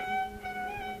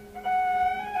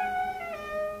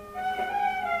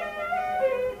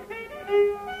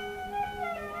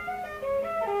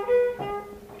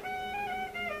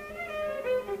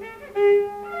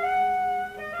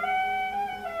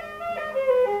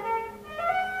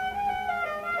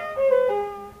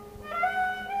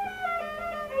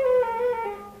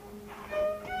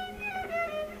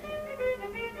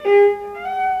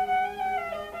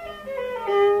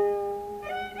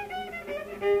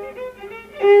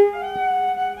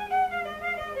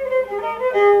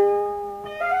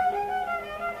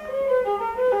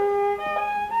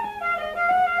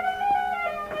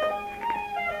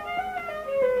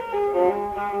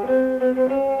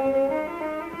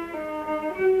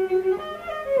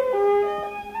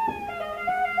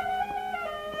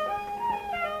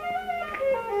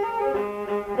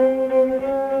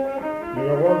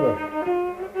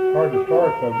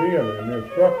 of being an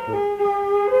instructor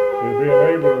is being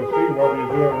able to see what he's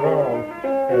doing wrong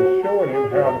and showing him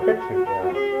how to fix it.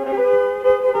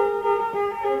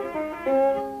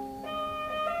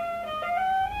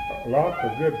 Lots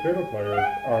of good fiddle players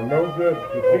are no good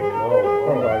to teach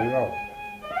somebody else.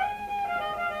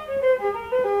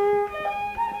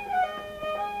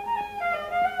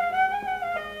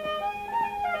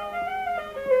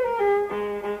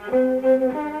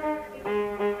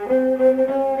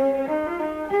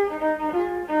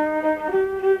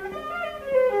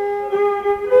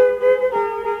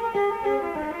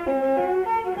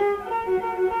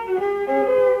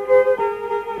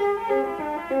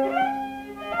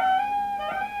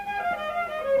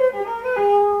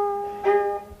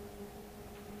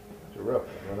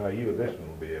 This one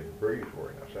will be a breeze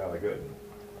for you. Now, Sally Gooden.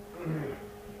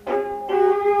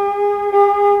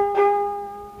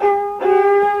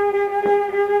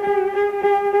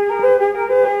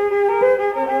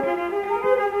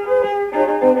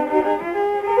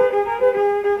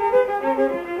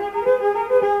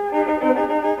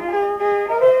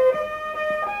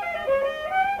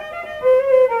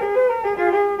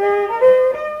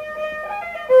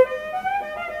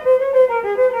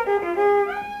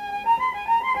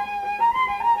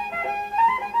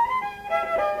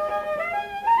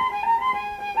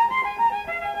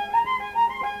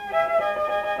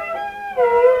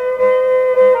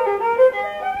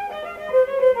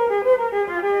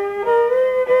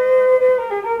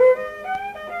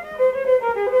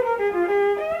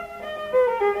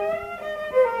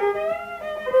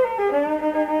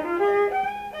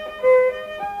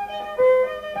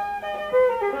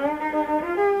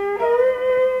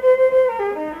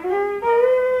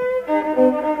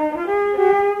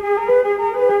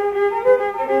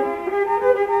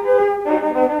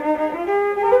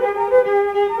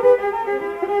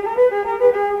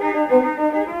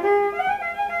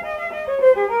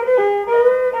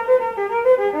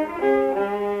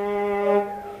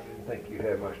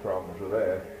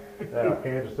 Now,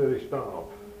 Kansas City Stomp.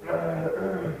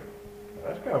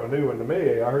 That's kind of a new one to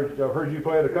me. I've heard you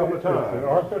play it a couple of times. It's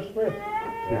Arthur Smith.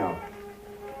 Yeah.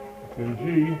 It's in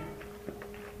G.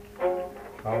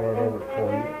 I'll run over it for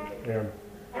you. And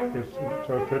it's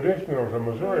so traditional to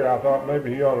Missouri. I thought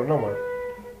maybe he ought to know it.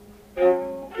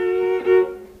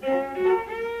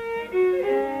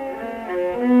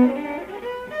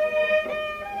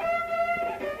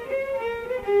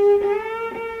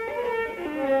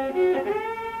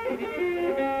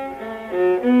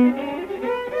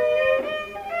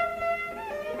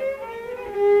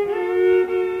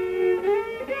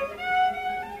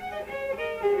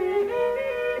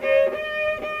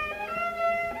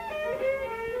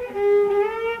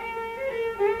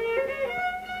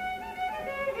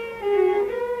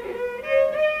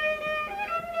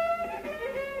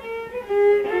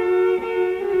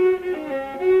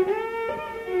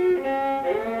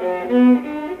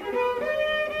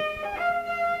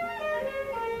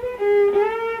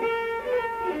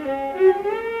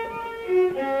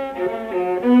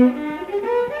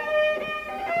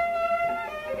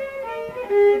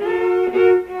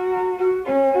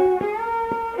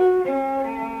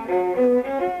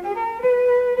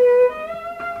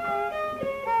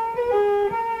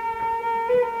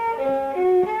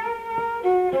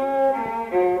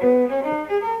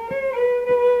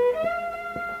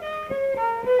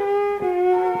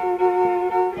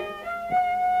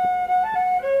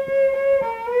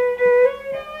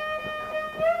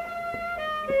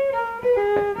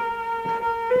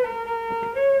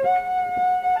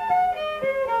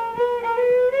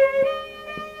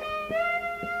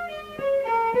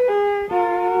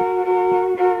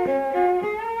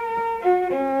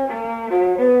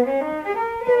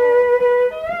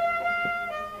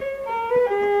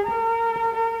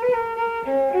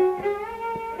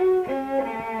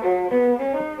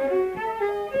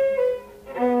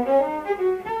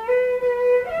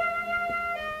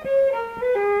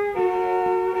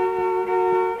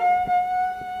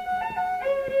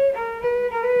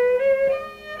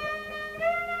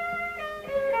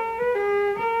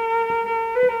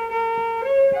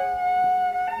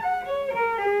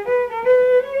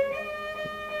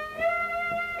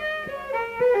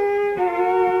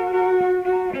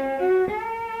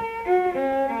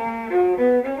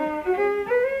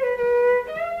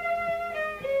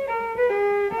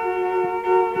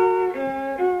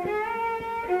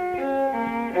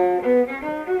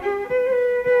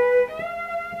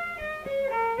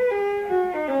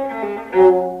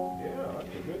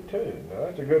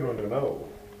 Good one to know.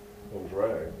 Those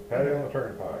rags. Patty on the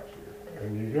turnpikes here.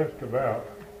 And you just about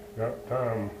got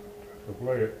time to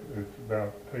play it. It's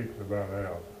about takes about an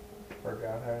hour.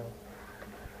 Forgot how.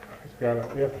 It's got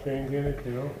an F change in it,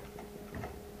 you know?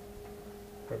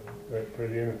 That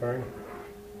pretty anything?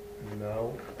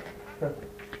 No.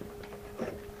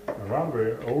 A lot of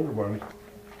the older ones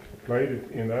played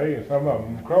it in A and some of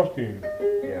them cross tuned.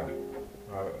 Yeah.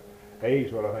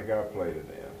 A's what I think I've played it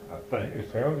in, I think.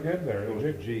 It sounds good there, It goes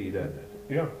doesn't to it? G, doesn't it?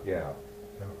 Yeah. Yeah.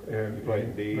 And You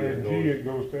played D, and it G goes- it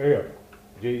goes to F.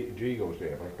 G goes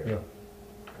to F, okay. Yeah.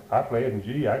 I play it in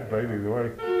G, I can play it either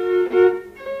way.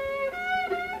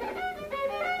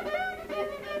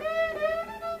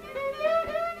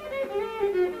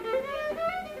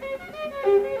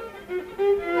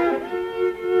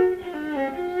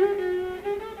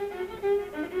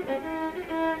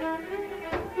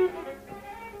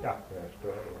 Yeah. That's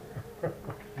good.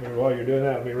 While you're doing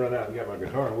that, let me run out and get my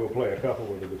guitar and we'll play a couple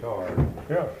with the guitar.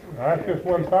 Yeah, that's just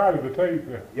one side of the tape.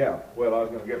 Yeah, well, I was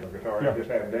gonna get my guitar and Yeah. just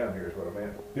have him down here is what I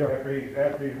meant. Yeah.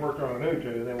 After he's worked on a new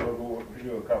tune, then we'll go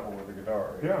do a couple with the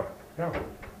guitar. Yeah, yeah.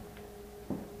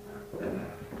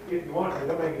 If you want to,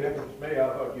 that make a difference to me, I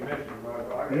thought you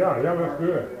mentioned. Yeah, yeah, that's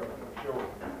good. Sure.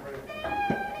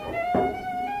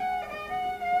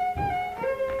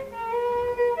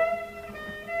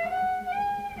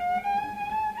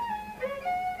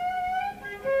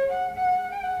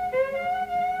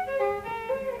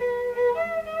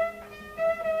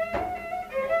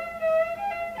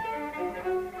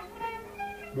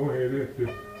 Go ahead, it's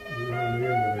just around the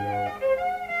end of it all.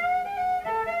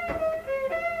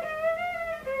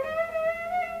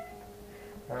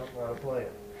 I don't know how to play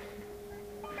it.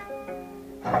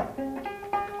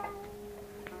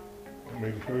 Want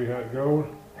me to show you how it goes?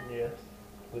 Yes,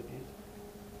 please.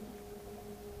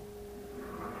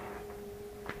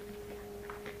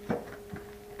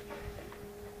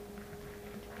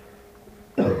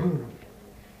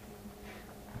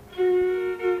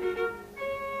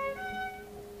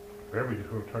 There we just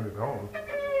going to turn it on.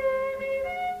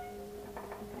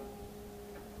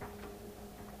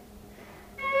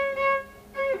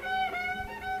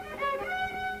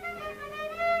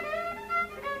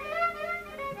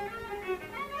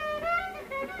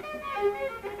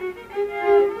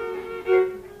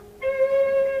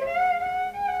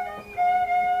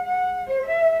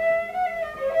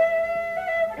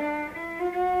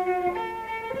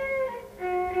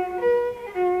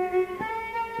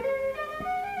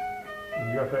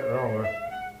 You got that wrong,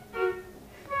 huh?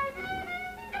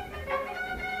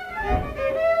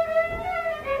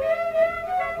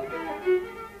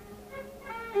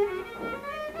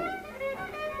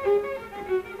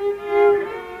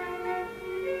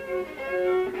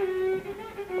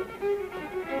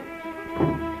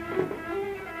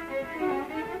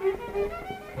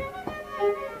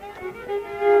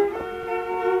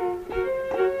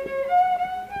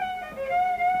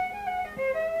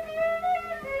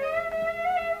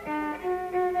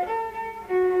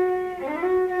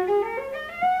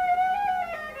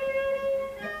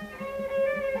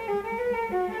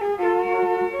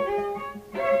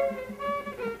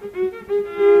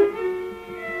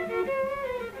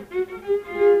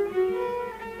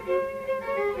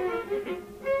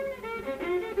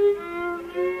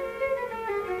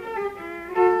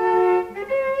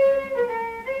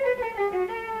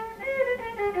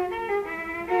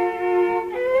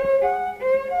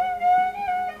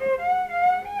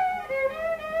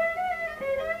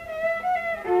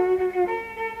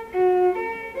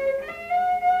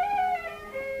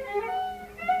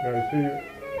 Now, you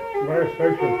see, last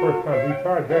section, first time he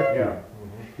tried that. Yeah.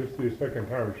 This is his second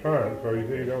time trying, so you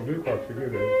see, he don't do quite so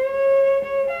good at it.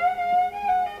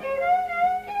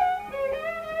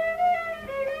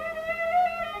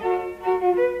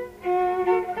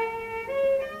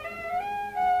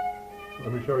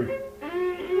 Let me show you.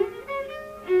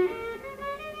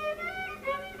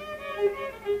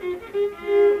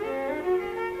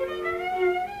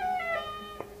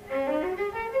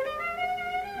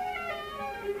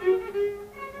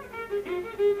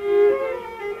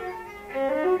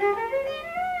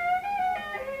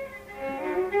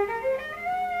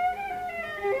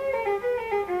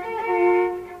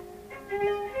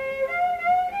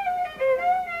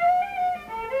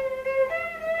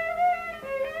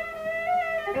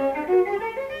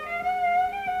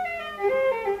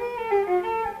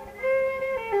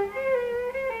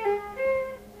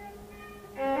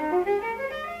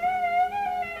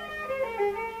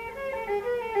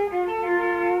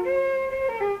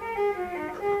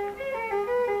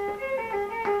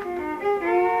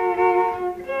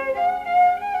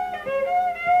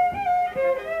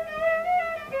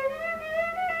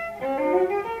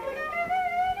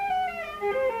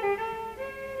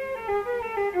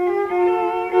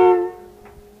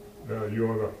 You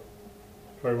want to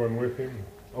play one with him?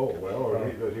 Oh, well, or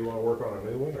does he want to work on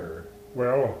a new one, or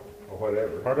Well,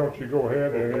 whatever? why don't you go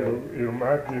ahead and it'll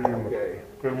might give him Okay.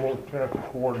 a little more chance to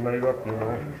coordinate up, you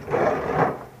know.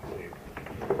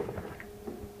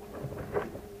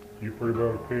 You pretty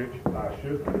well pitch? I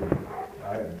should.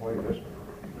 I hadn't played this one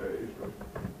for a few days, but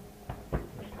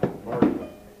Mr. Martin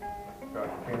got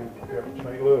kept in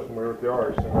St. Louis when we were at the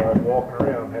arts, and I was walking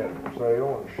around, had it for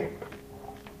sale, and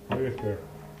Yes, sir.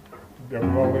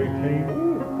 Double 18.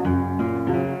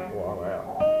 well, I'm out.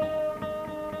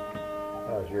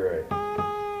 How's your age?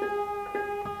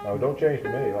 Oh, don't change to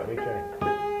me. Let me change.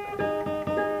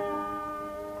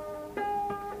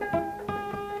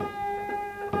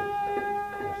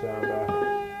 The sound out.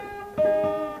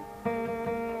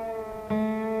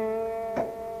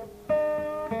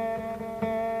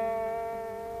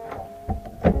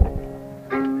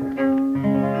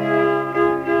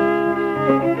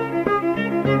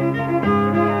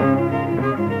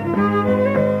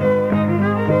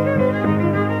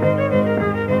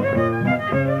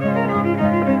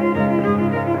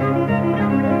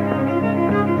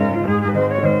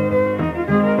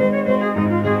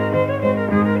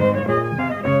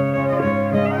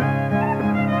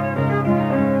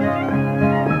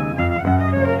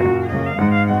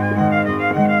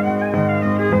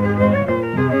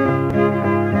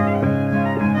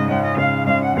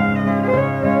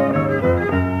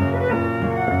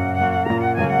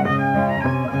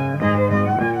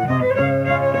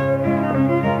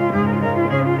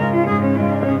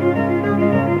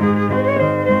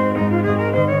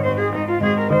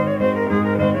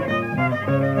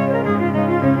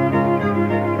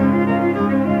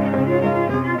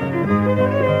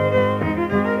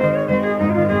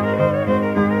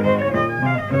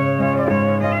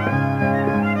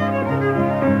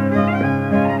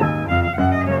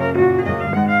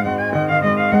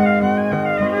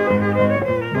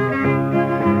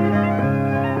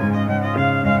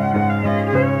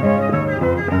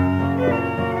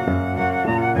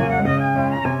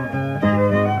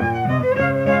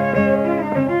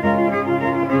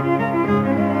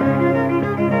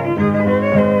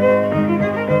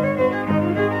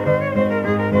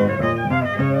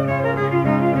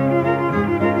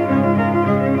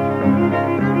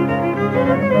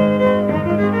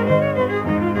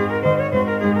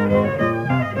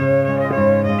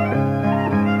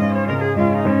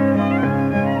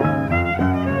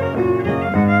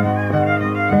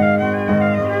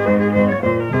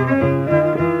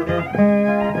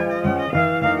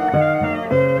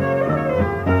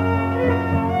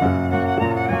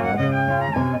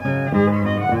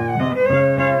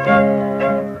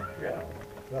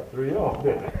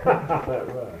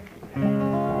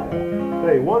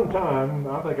 Hey, one time,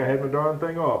 I think I had my darn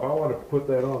thing off. I want to put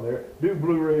that on there. Do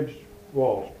Blue Ridge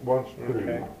Waltz once too.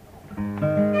 Okay.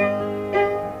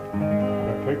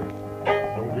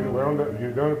 Don't get around that.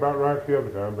 You've done it about right the other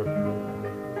time, but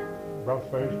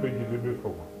about the same speed you did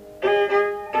before.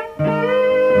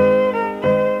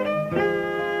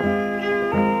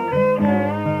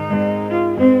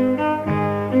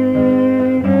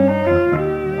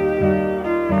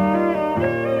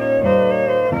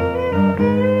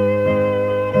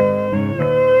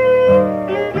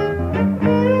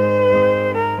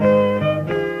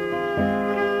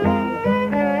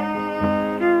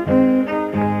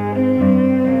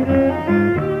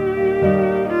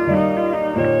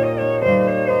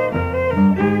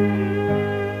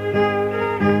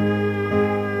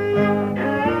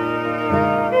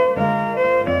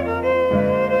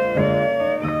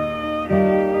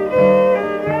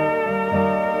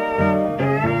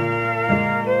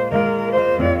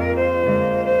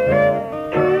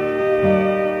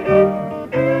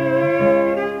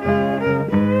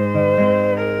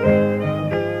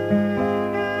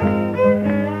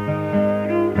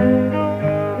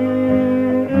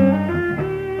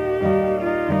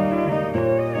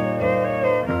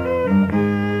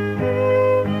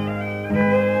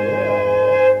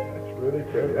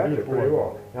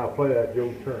 Now play that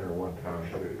Joe Turner one time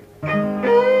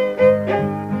too.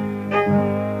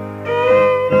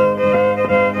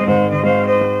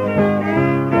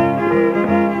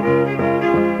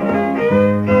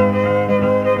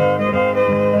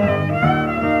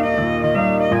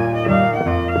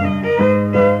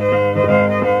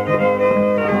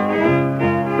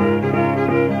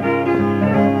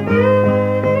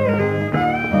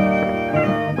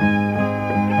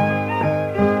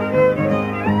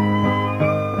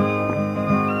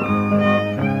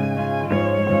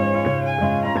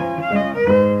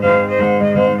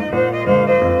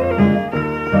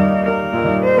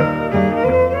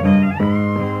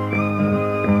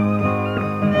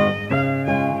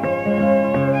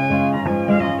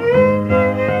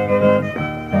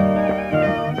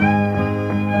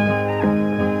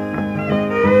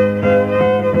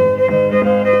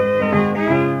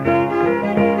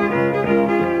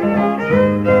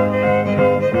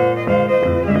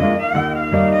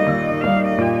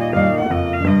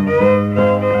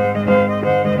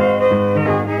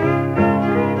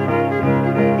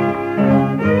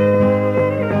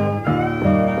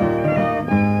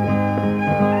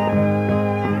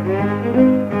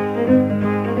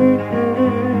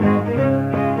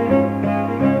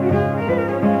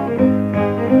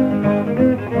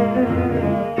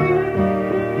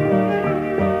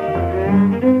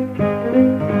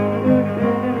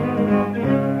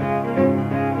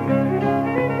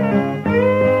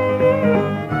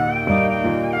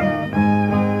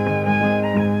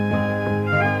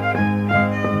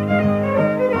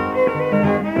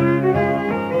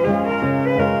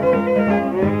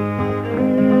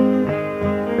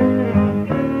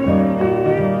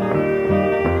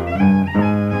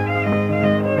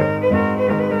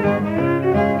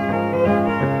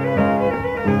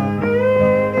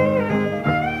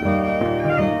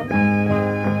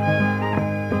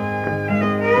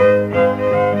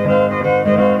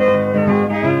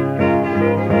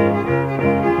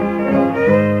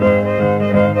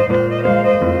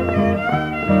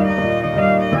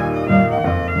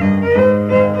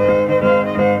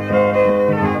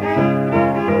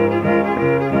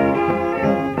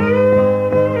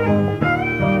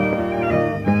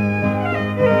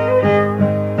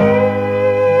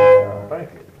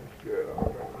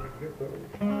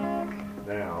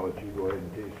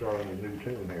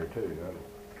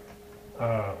 too,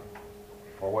 Uh,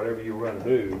 or whatever you want to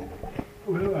do.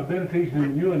 well, I've been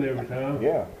teaching you every time.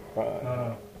 Yeah,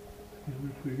 fine.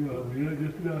 We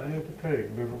just gotta have to take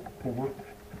a little for.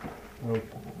 Well,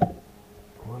 I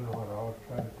wonder what I was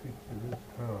trying to teach you this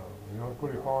time. You know,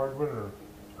 pretty hard one,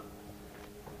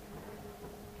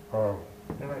 or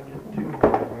Then I get too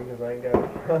hard because I ain't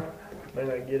got. Then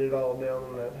I get it all down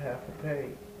in that half a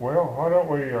page. well, why don't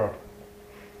we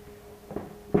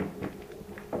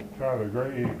try the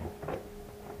Great Eagle?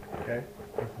 Okay.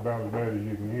 That's about as bad as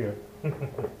you can get.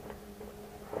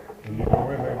 And you don't know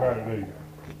anything about it, do you?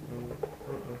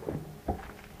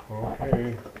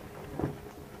 Okay.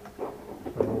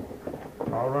 So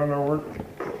I'll run over it,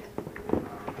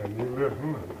 and you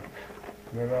listen,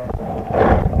 and then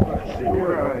Let's see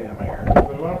where I am here. there's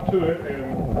a lot to it, and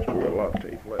Let's do a lot of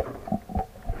teeth left.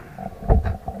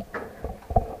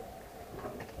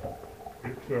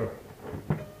 it's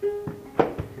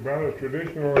about as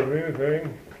traditional as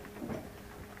anything,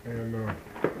 and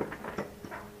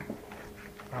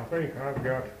I think I've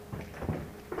got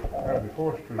Harvey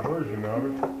Forster's version of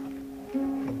it.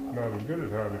 It's not as good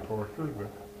as Harvey Forster's,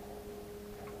 but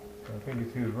I think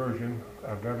it's his version.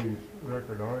 I've got his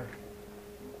record on it.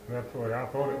 And that's the way I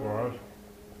thought it was.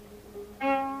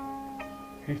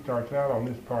 He starts out on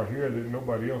this part here that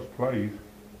nobody else plays.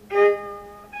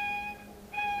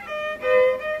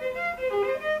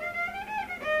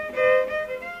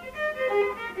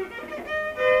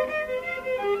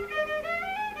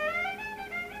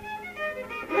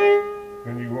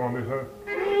 Then you go on this other.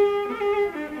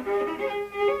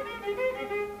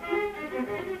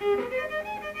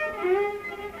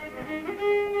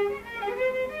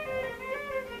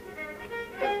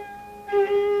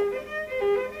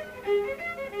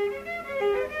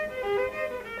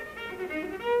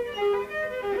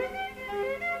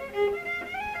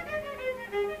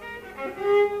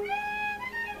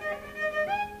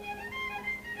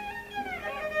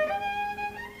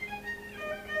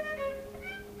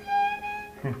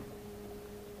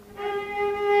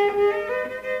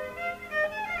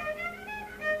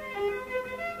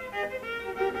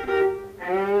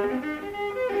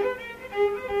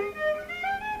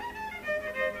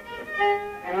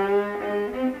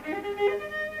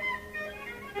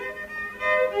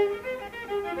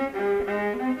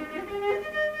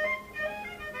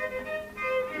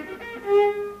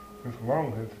 As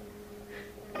long as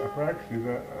I practice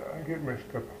it, I get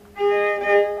messed up.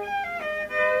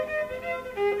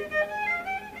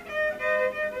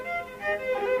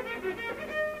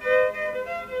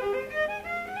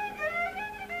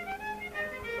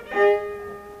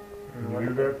 And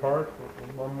do that part.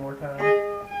 One more time.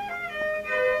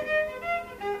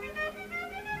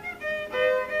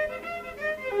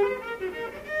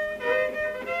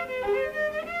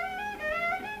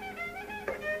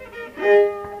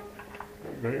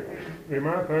 They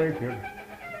might think that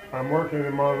I'm working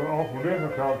him on an awful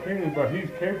difficult tunes, but he's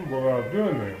capable of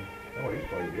doing them. Oh, he's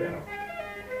played piano.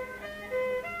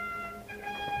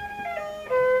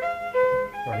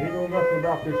 Now, he knows nothing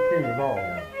about this tune at all.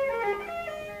 Now,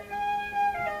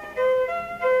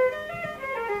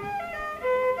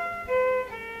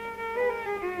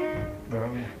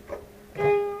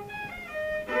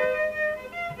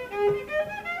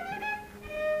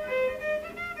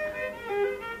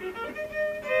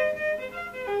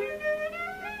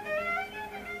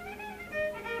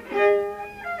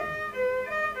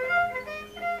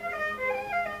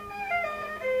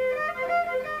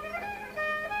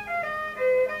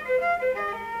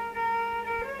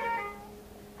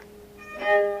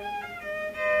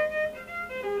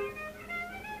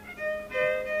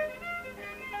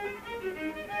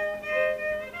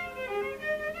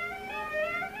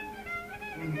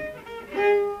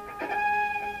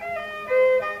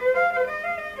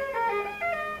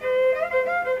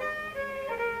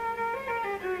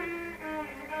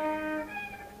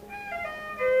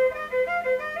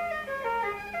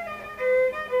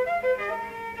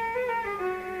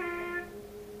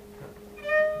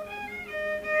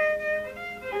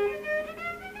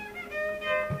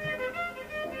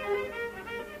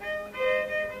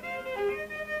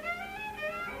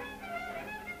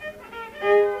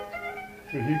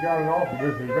 see, he got an awful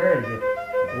disadvantage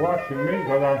of watching me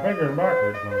because I'm fingering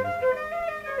backwards on him.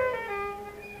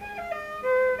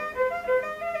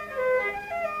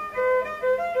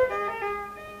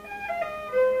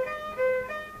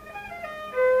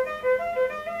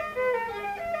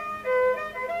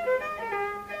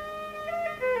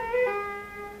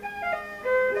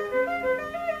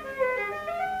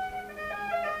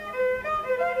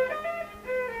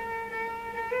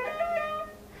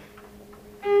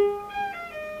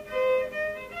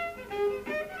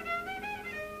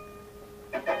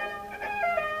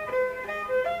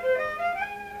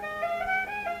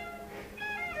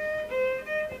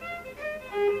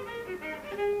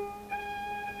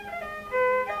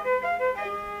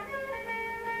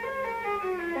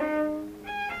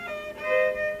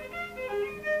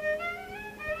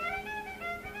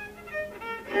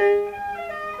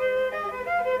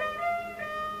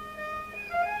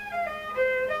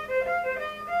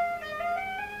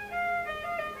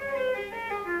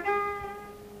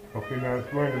 Okay, now let's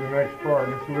go into the next part.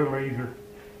 It's a little easier.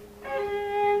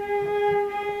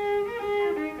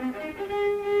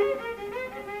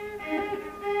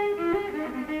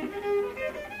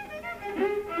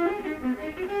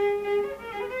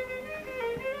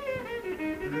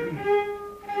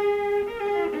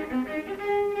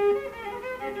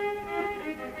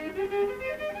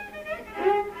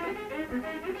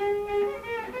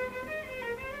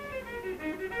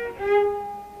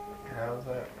 How's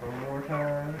that? One more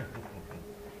time.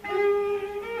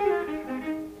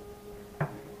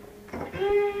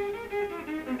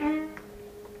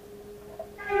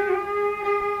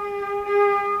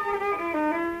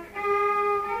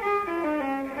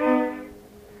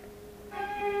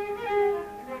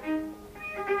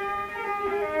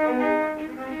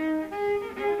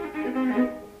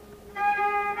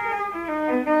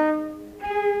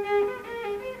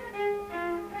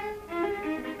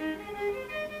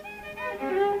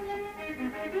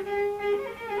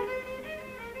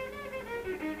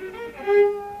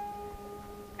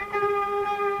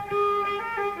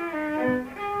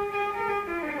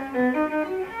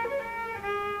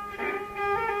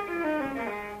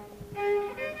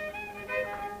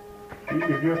 You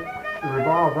just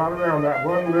revolve right around that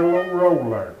one little old roll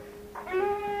there.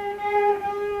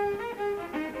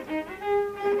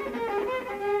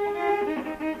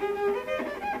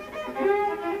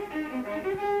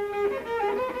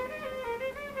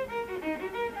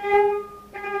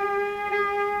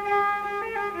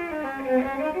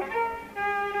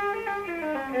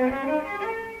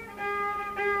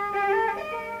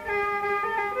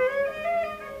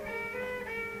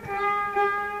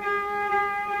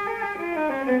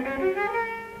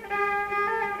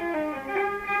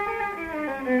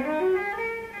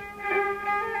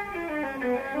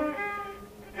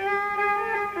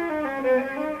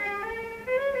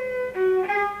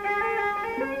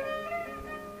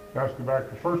 Let's go back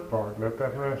to the first part, let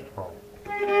that rest fall.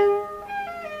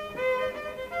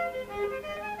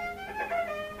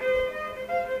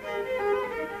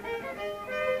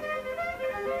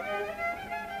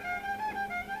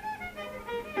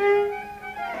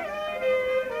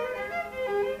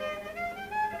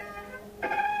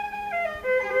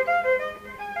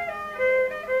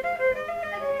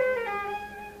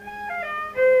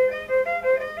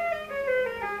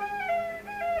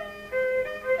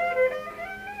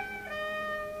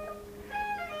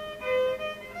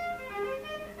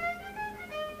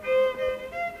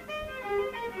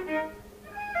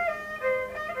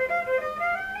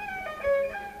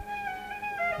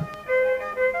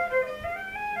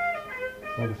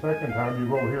 Well, the second time you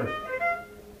go here.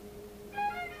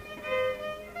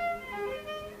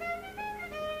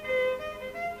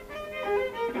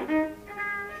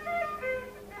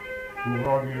 Move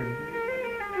on you.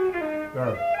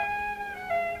 There.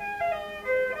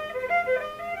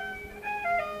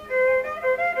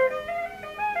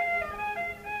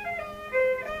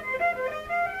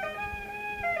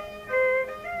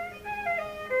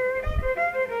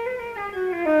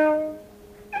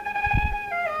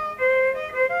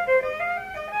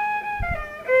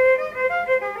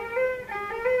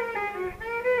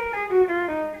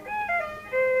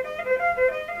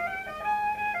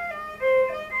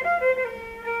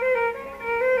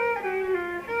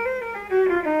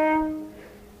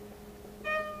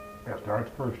 That starts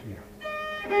first again.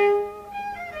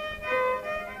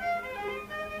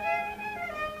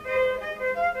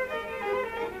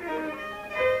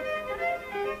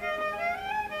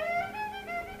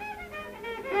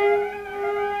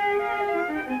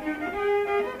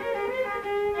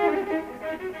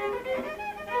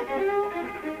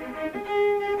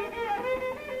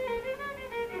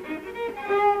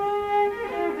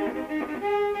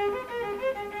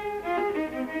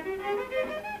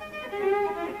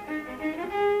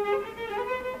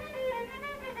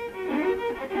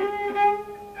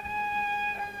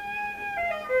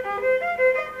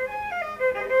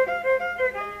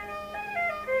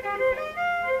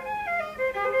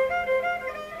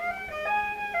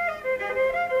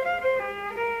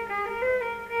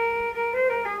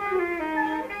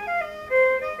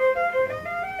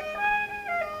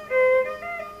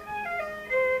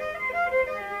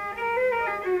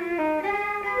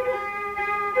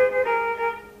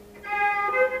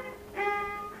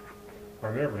 I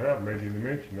never have made any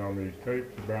mention on these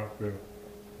tapes about the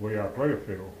way I play a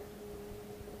fiddle.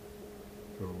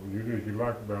 So you do as you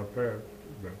like about that.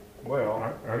 But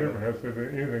Well, I never have said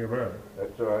anything about it.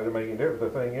 that's all right, I mean, the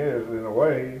thing is, in a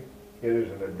way, it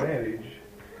is an advantage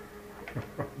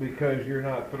because you're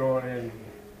not throwing in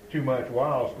too much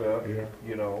wild stuff, Yeah.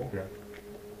 you know. Yeah.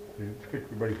 You stick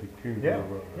the basic tunes Yeah, real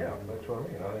well. yeah, that's what I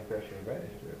mean, I think that's an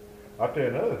advantage to it. I'll tell you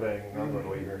another thing, I'm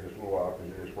gonna leave here in just a little while,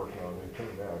 because you're just working on new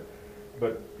tune now.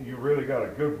 But you really got a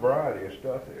good variety of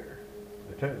stuff there.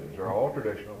 The tunes are all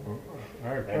traditional,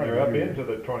 and they're up into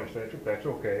the 20th century, that's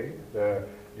okay.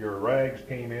 Your rags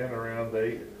came in around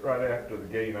right after the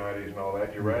gay 90s and all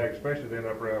that. Your rags, especially then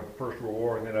up around First World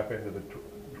War, and then up into the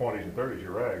 20s and 30s,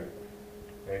 your rags.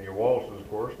 And your waltzes, of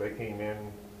course, they came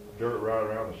in right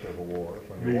around the Civil War. That's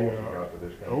when your waltzes got to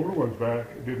this country. Older ones back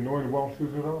didn't know any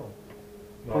waltzes at all.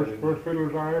 No, First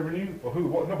fiddlers I ever knew.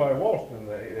 Well, nobody waltzed in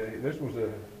this was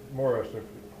more a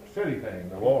city thing,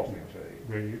 the waltzing, see.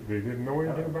 They didn't know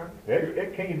anything about it?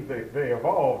 It came, they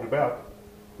evolved about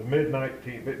the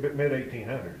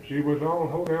mid-1800s. She was all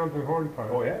hold downs and hornpipes.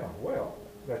 Oh yeah, well,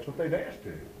 that's what they danced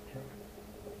to.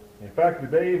 In fact,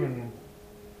 they even,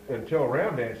 until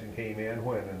round dancing came in,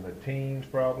 when, in the teens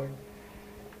probably?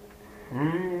 The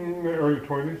early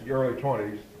 20s. The early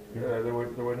 20s. There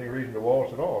wasn't any reason to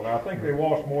waltz at all. Now, I think they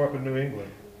waltzed more up in New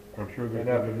England. I'm sure they And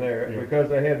up in there, because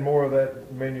they had more of that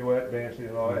minuet dancing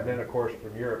and all that. And then, of course,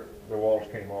 from Europe, the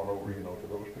waltz came on over, to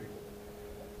those people.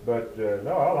 But,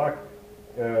 no, I like,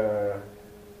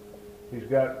 he's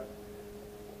got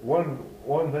one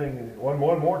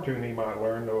more tune he might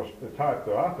learn, though, the type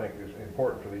that I think is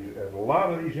important for these, and a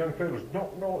lot of these young fiddlers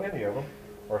don't know any of them,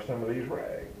 are some of these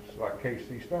rags, like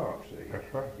KC Stomp, see?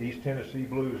 That's right. East Tennessee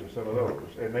Blues and some of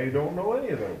those. And they don't know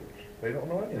any of those. They don't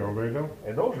know any of them. No, they don't.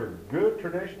 And those are good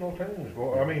traditional tunes.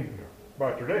 Well, I mean,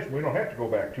 by tradition, we don't have to go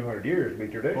back 200 years to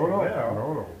be traditional now.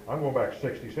 No. I'm going back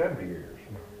 60, 70 years.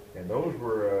 And those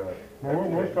were... well,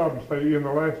 most of them say in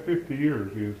the last 50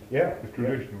 years is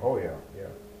traditional. Oh, yeah.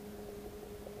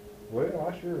 Well,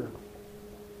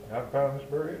 I found this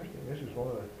very interesting. This is one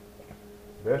of the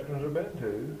best ones I've been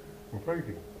to. Well, thank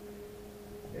you.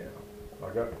 Yeah. I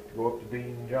got to go up to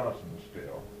Dean Johnson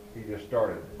still. He just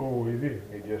started. Oh, he did.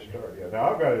 He just started. Yeah.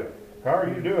 Now, how are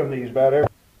you doing these about every